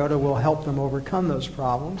of Toyota will help them overcome those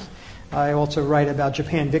problems. I also write about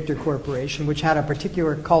Japan Victor Corporation, which had a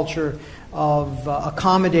particular culture of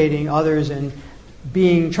accommodating others and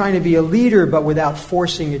trying to be a leader, but without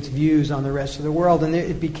forcing its views on the rest of the world. And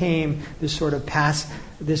it became this sort of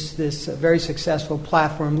this very successful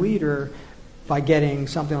platform leader by getting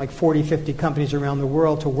something like 40, 50 companies around the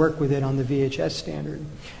world to work with it on the VHS standard.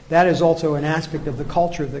 That is also an aspect of the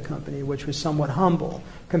culture of the company, which was somewhat humble,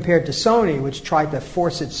 compared to Sony, which tried to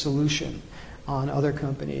force its solution on other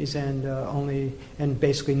companies and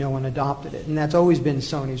basically no one adopted it. And that's always been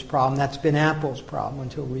Sony's problem. That's been Apple's problem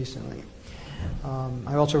until recently.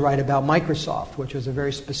 I also write about Microsoft, which was a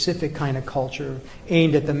very specific kind of culture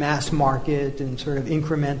aimed at the mass market and sort of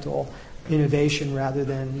incremental innovation rather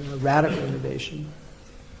than radical innovation,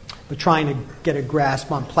 but trying to get a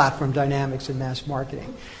grasp on platform dynamics and mass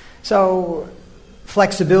marketing. So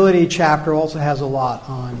flexibility chapter also has a lot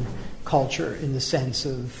on culture in the sense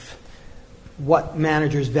of what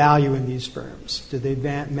managers value in these firms. Do they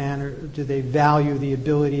value the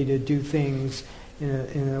ability to do things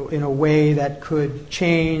in a way that could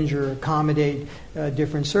change or accommodate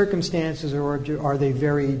different circumstances, or are they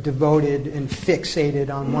very devoted and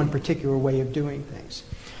fixated on one particular way of doing things?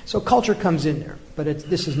 So culture comes in there, but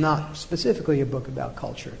this is not specifically a book about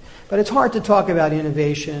culture. But it's hard to talk about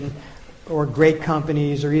innovation or great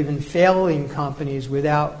companies or even failing companies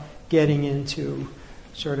without getting into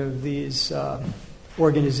sort of these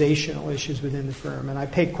organizational issues within the firm, and I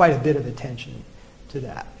paid quite a bit of attention to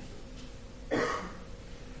that.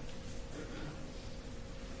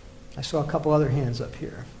 I saw a couple other hands up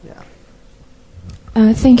here.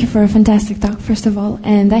 Yeah. Thank you for a fantastic talk, first of all.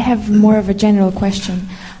 And I have more of a general question.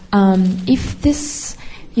 If this,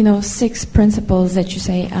 6 principles that you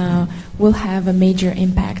say will have a major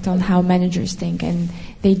impact on how managers think, and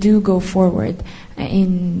they do go forward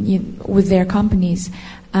with their companies,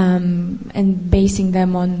 and basing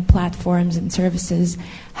them on platforms and services,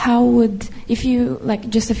 how would,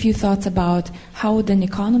 just a few thoughts about how would an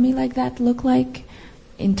economy like that look like?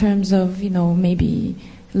 In terms of, maybe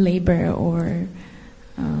labor or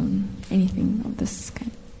anything of this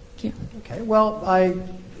kind. Thank you. Okay. Well,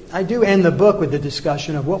 I do end the book with the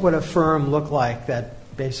discussion of what would a firm look like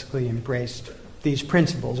that basically embraced these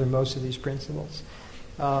principles or most of these principles.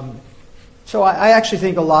 So I actually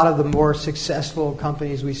think a lot of the more successful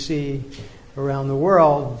companies we see around the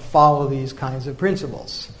world follow these kinds of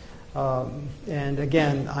principles. And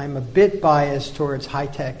again, I'm a bit biased towards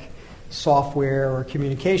high-tech software or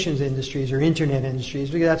communications industries or internet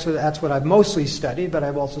industries, because that's what I've mostly studied, but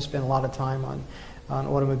I've also spent a lot of time on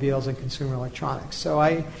automobiles and consumer electronics. So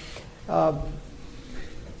I'm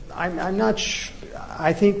not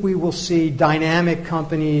I think we will see dynamic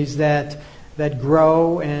companies that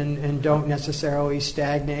grow and don't necessarily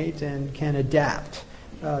stagnate and can adapt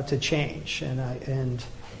to change. And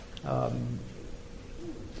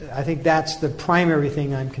I think that's the primary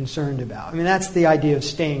thing I'm concerned about. I mean, that's the idea of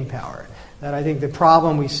staying power. That I think the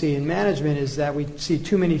problem we see in management is that we see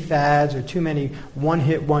too many fads or too many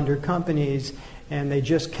one-hit wonder companies, and they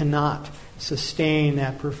just cannot sustain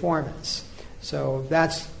that performance. So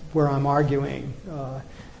that's where I'm arguing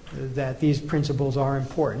that these principles are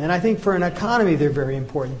important. And I think for an economy, they're very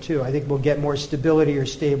important too. I think we'll get more stability or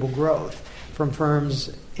stable growth from firms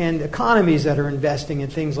and economies that are investing in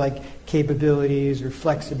things like capabilities or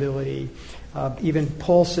flexibility, even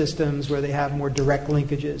pull systems where they have more direct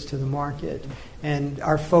linkages to the market and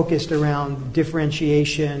are focused around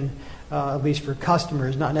differentiation, at least for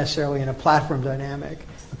customers, not necessarily in a platform dynamic,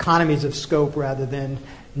 economies of scope rather than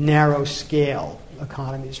narrow scale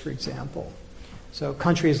economies, for example. So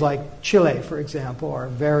countries like Chile, for example, are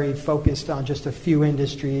very focused on just a few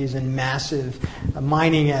industries and massive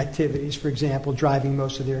mining activities, for example, driving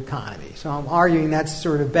most of their economy. So I'm arguing that's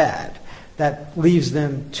sort of bad. That leaves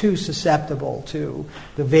them too susceptible to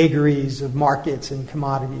the vagaries of markets and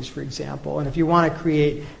commodities, for example. And if you want to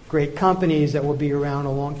create great companies that will be around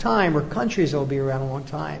a long time, or countries that will be around a long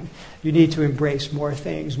time, you need to embrace more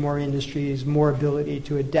things, more industries, more ability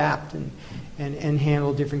to adapt and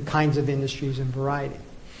handle different kinds of industries and variety.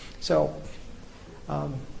 So,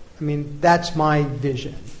 that's my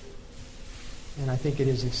vision. And I think it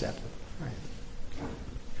is accepted. Right.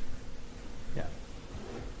 Yeah.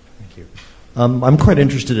 Thank you. I'm quite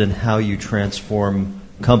interested in how you transform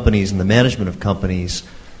companies and the management of companies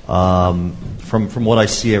from what I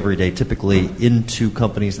see every day, typically into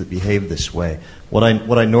companies that behave this way. What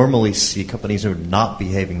I normally see, companies who are not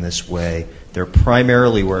behaving this way, they're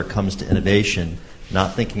primarily, where it comes to innovation,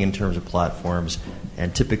 not thinking in terms of platforms,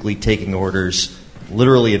 and typically taking orders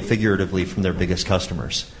literally and figuratively from their biggest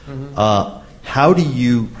customers. Mm-hmm. How do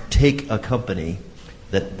you take a company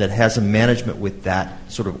that has a management with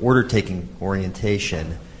that sort of order-taking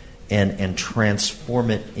orientation and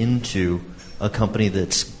transform it into a company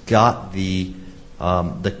that's got the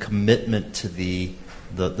commitment to the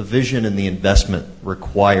vision and the investment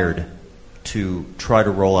required to try to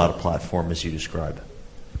roll out a platform as you describe?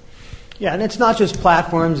 Yeah, and it's not just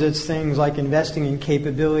platforms, it's things like investing in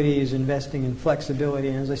capabilities, investing in flexibility,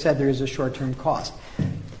 and as I said, there is a short-term cost.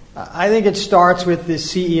 I think it starts with the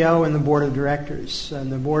CEO and the board of directors,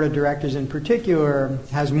 and the board of directors in particular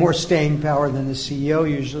has more staying power than the CEO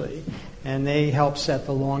usually. and they help set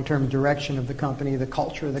the long-term direction of the company, the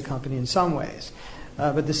culture of the company in some ways.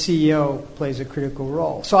 But the CEO plays a critical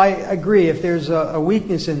role. So I agree, if there's a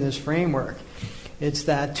weakness in this framework, it's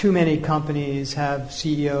that too many companies have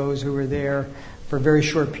CEOs who are there for very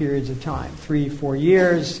short periods of time, 3-4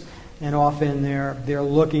 years, and often they're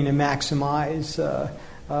looking to maximize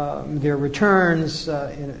their returns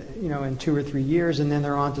in 2 or 3 years, and then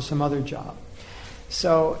they're on to some other job.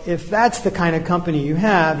 So if that's the kind of company you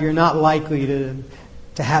have, you're not likely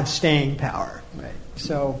to have staying power. Right?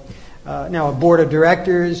 So now a board of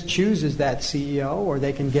directors chooses that CEO, or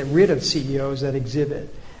they can get rid of CEOs that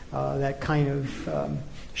exhibit that kind of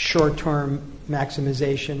short-term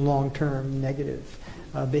maximization, long-term negative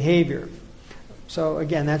behavior. So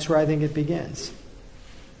again, that's where I think it begins.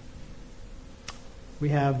 We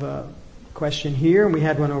have a question here, and we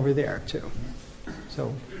had one over there too.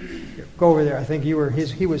 So go over there. I think he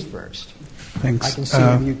was first. Thanks. I can see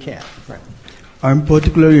him. You can't. Right. I'm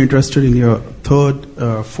particularly interested in your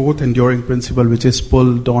fourth enduring principle, which is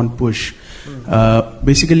pull, don't push.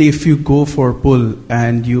 Basically, if you go for pull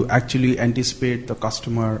and you actually anticipate the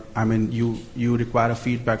customer, you require a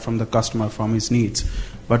feedback from the customer, from his needs.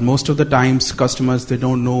 But most of the times, customers, they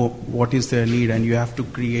don't know what is their need, and you have to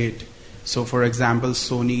create. So, for example,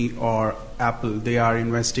 Sony or Apple, they are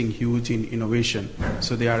investing huge in innovation.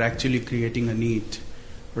 So they are actually creating a need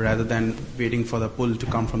rather than waiting for the pull to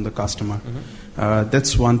come from the customer.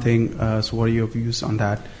 That's one thing. So what are your views on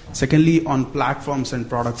that? Secondly, on platforms and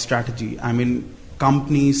product strategy,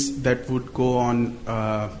 companies that would go on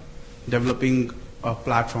developing a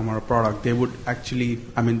platform or a product, they would actually,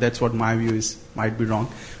 that's what my view is, might be wrong,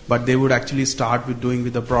 but they would actually start with doing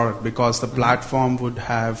with the product, because the platform would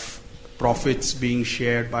have profits being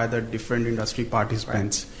shared by the different industry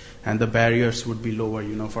participants. Right. And the barriers would be lower,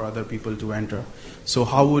 for other people to enter. So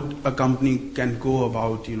how would a company can go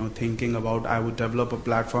about, thinking about, I would develop a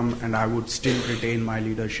platform and I would still retain my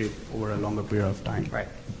leadership over a longer period of time? Right.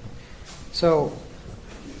 So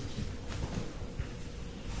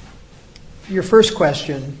your first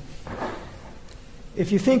question,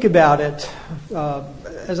 if you think about it,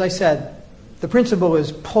 as I said, the principle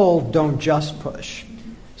is pull, don't just push.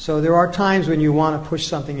 So there are times when you want to push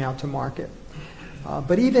something out to market.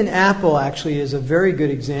 But even Apple actually is a very good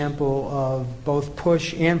example of both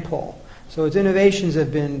push and pull. So its innovations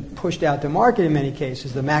have been pushed out to market in many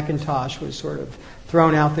cases. The Macintosh was sort of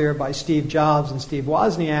thrown out there by Steve Jobs and Steve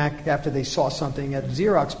Wozniak after they saw something at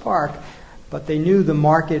Xerox PARC, but they knew the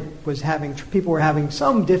market was people were having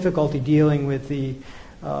some difficulty dealing with the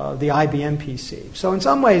IBM PC. So in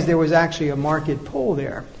some ways there was actually a market pull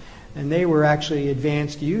there. And they were actually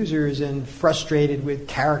advanced users and frustrated with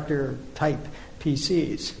character-type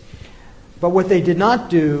PCs. But what they did not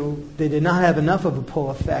do, they did not have enough of a pull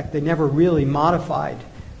effect. They never really modified.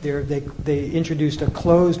 They introduced a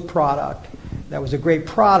closed product that was a great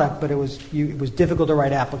product, but it was difficult to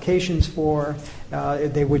write applications for.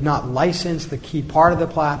 They would not license the key part of the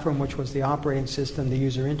platform, which was the operating system, the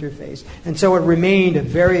user interface. And so it remained a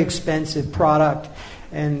very expensive product,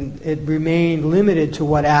 and it remained limited to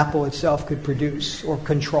what Apple itself could produce or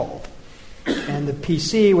control. And the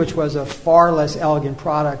PC, which was a far less elegant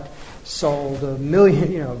product, sold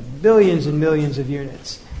billions and millions of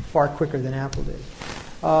units, far quicker than Apple did.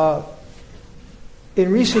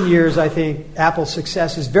 In recent years, I think Apple's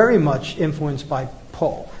success is very much influenced by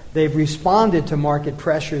pull. They've responded to market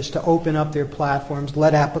pressures to open up their platforms,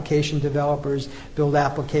 let application developers build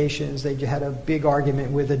applications. They had a big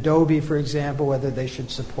argument with Adobe, for example, whether they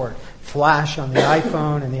should support Flash on the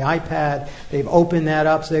iPhone and the iPad. They've opened that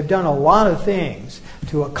up. So they've done a lot of things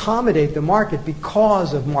to accommodate the market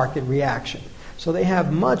because of market reaction. So they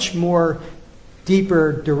have much more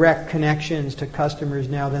deeper direct connections to customers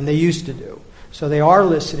now than they used to do. So they are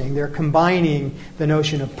listening. They're combining the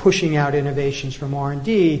notion of pushing out innovations from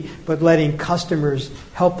R&D, but letting customers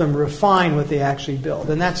help them refine what they actually build.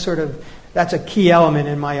 And that's a key element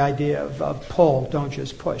in my idea of pull, don't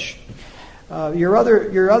just push. Your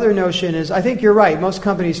other notion is, I think you're right. Most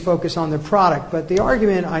companies focus on the product, but the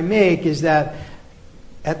argument I make is that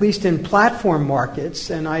at least in platform markets,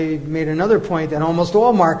 and I made another point that almost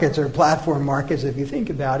all markets are platform markets if you think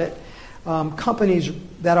about it, companies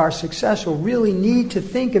that are successful really need to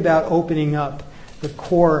think about opening up the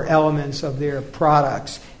core elements of their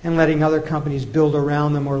products and letting other companies build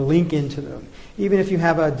around them or link into them. Even if you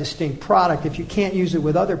have a distinct product, if you can't use it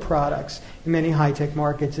with other products, in many high-tech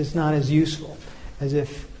markets, it's not as useful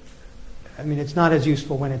it's not as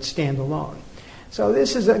useful when it's standalone. So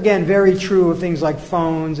this is, again, very true of things like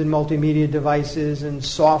phones and multimedia devices and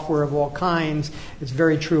software of all kinds. It's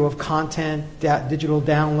very true of content, digital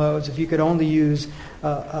downloads. If you could only use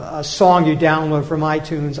a song you download from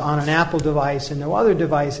iTunes on an Apple device and no other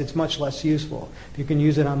device, it's much less useful. If you can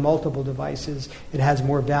use it on multiple devices, it has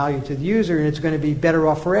more value to the user, and it's going to be better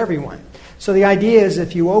off for everyone. So the idea is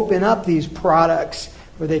if you open up these products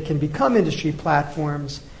where they can become industry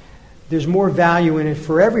platforms, there's more value in it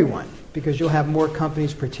for everyone, because you'll have more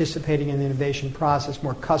companies participating in the innovation process,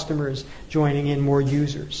 more customers joining in, more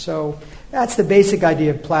users. So that's the basic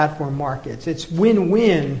idea of platform markets. It's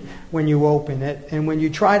win-win when you open it, and when you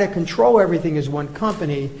try to control everything as one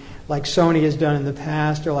company, like Sony has done in the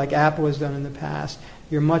past or like Apple has done in the past,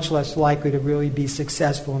 you're much less likely to really be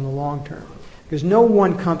successful in the long term, because no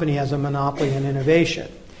one company has a monopoly in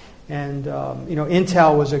innovation. And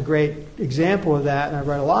Intel was a great example of that, and I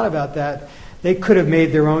read a lot about that. They could have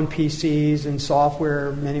made their own PCs and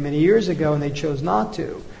software many, many years ago, and they chose not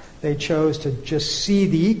to. They chose to just see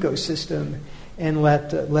the ecosystem and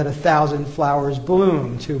let 1,000 flowers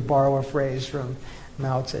bloom, to borrow a phrase from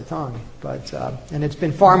Mao Zedong. And it's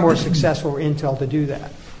been far more successful for Intel to do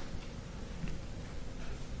that.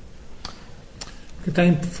 Okay,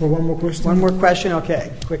 time for one more question. One more question?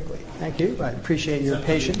 Okay, quickly. Thank you. I appreciate your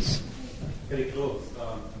patience. Very close.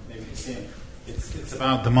 Maybe the same. It's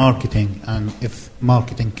about the marketing, and if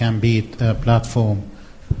marketing can be a platform.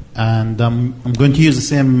 And I'm going to use the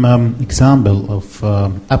same example of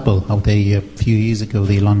Apple, how they, a few years ago,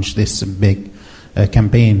 they launched this big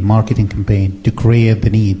marketing campaign to create the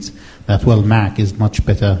needs that, well, Mac is much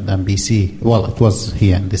better than PC. Well, it was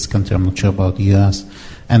here in this country, I'm not sure about the US.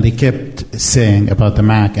 And they kept saying about the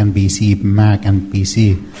Mac and PC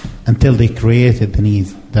until they created the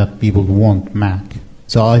needs that people want Mac.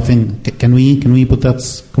 So I think, can we put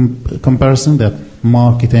that comparison, that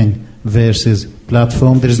marketing versus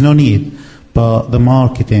platform? There is no need, but the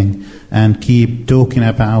marketing, and keep talking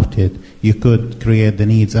about it, you could create the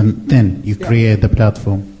needs, and then you create the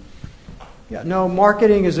platform. Yeah, no,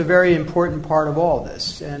 marketing is a very important part of all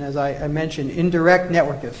this. And as I mentioned, indirect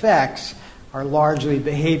network effects are largely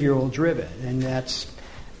behavioral driven, and that's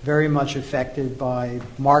very much affected by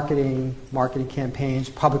marketing campaigns,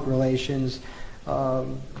 public relations,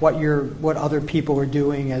 what other people are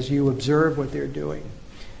doing as you observe what they're doing.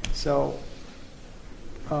 So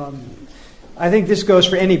I think this goes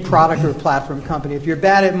for any product or platform company. If you're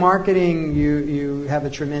bad at marketing, you have a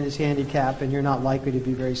tremendous handicap, and you're not likely to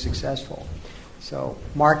be very successful. So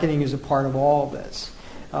marketing is a part of all of this.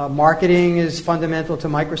 Marketing is fundamental to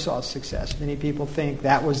Microsoft's success. Many people think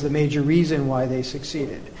that was the major reason why they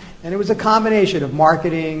succeeded. And it was a combination of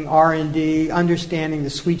marketing, R&D, understanding the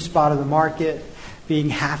sweet spot of the market, being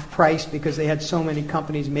half-priced because they had so many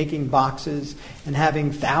companies making boxes and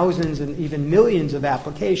having thousands and even millions of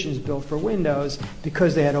applications built for Windows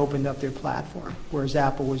because they had opened up their platform, whereas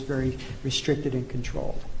Apple was very restricted and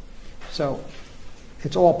controlled. So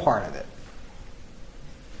it's all part of it.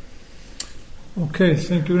 Okay,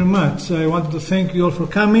 thank you very much. I wanted to thank you all for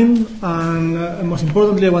coming, and most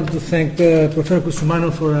importantly, I wanted to thank Professor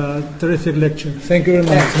Cusimano for a terrific lecture. Thank you very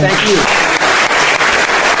much. Thank you.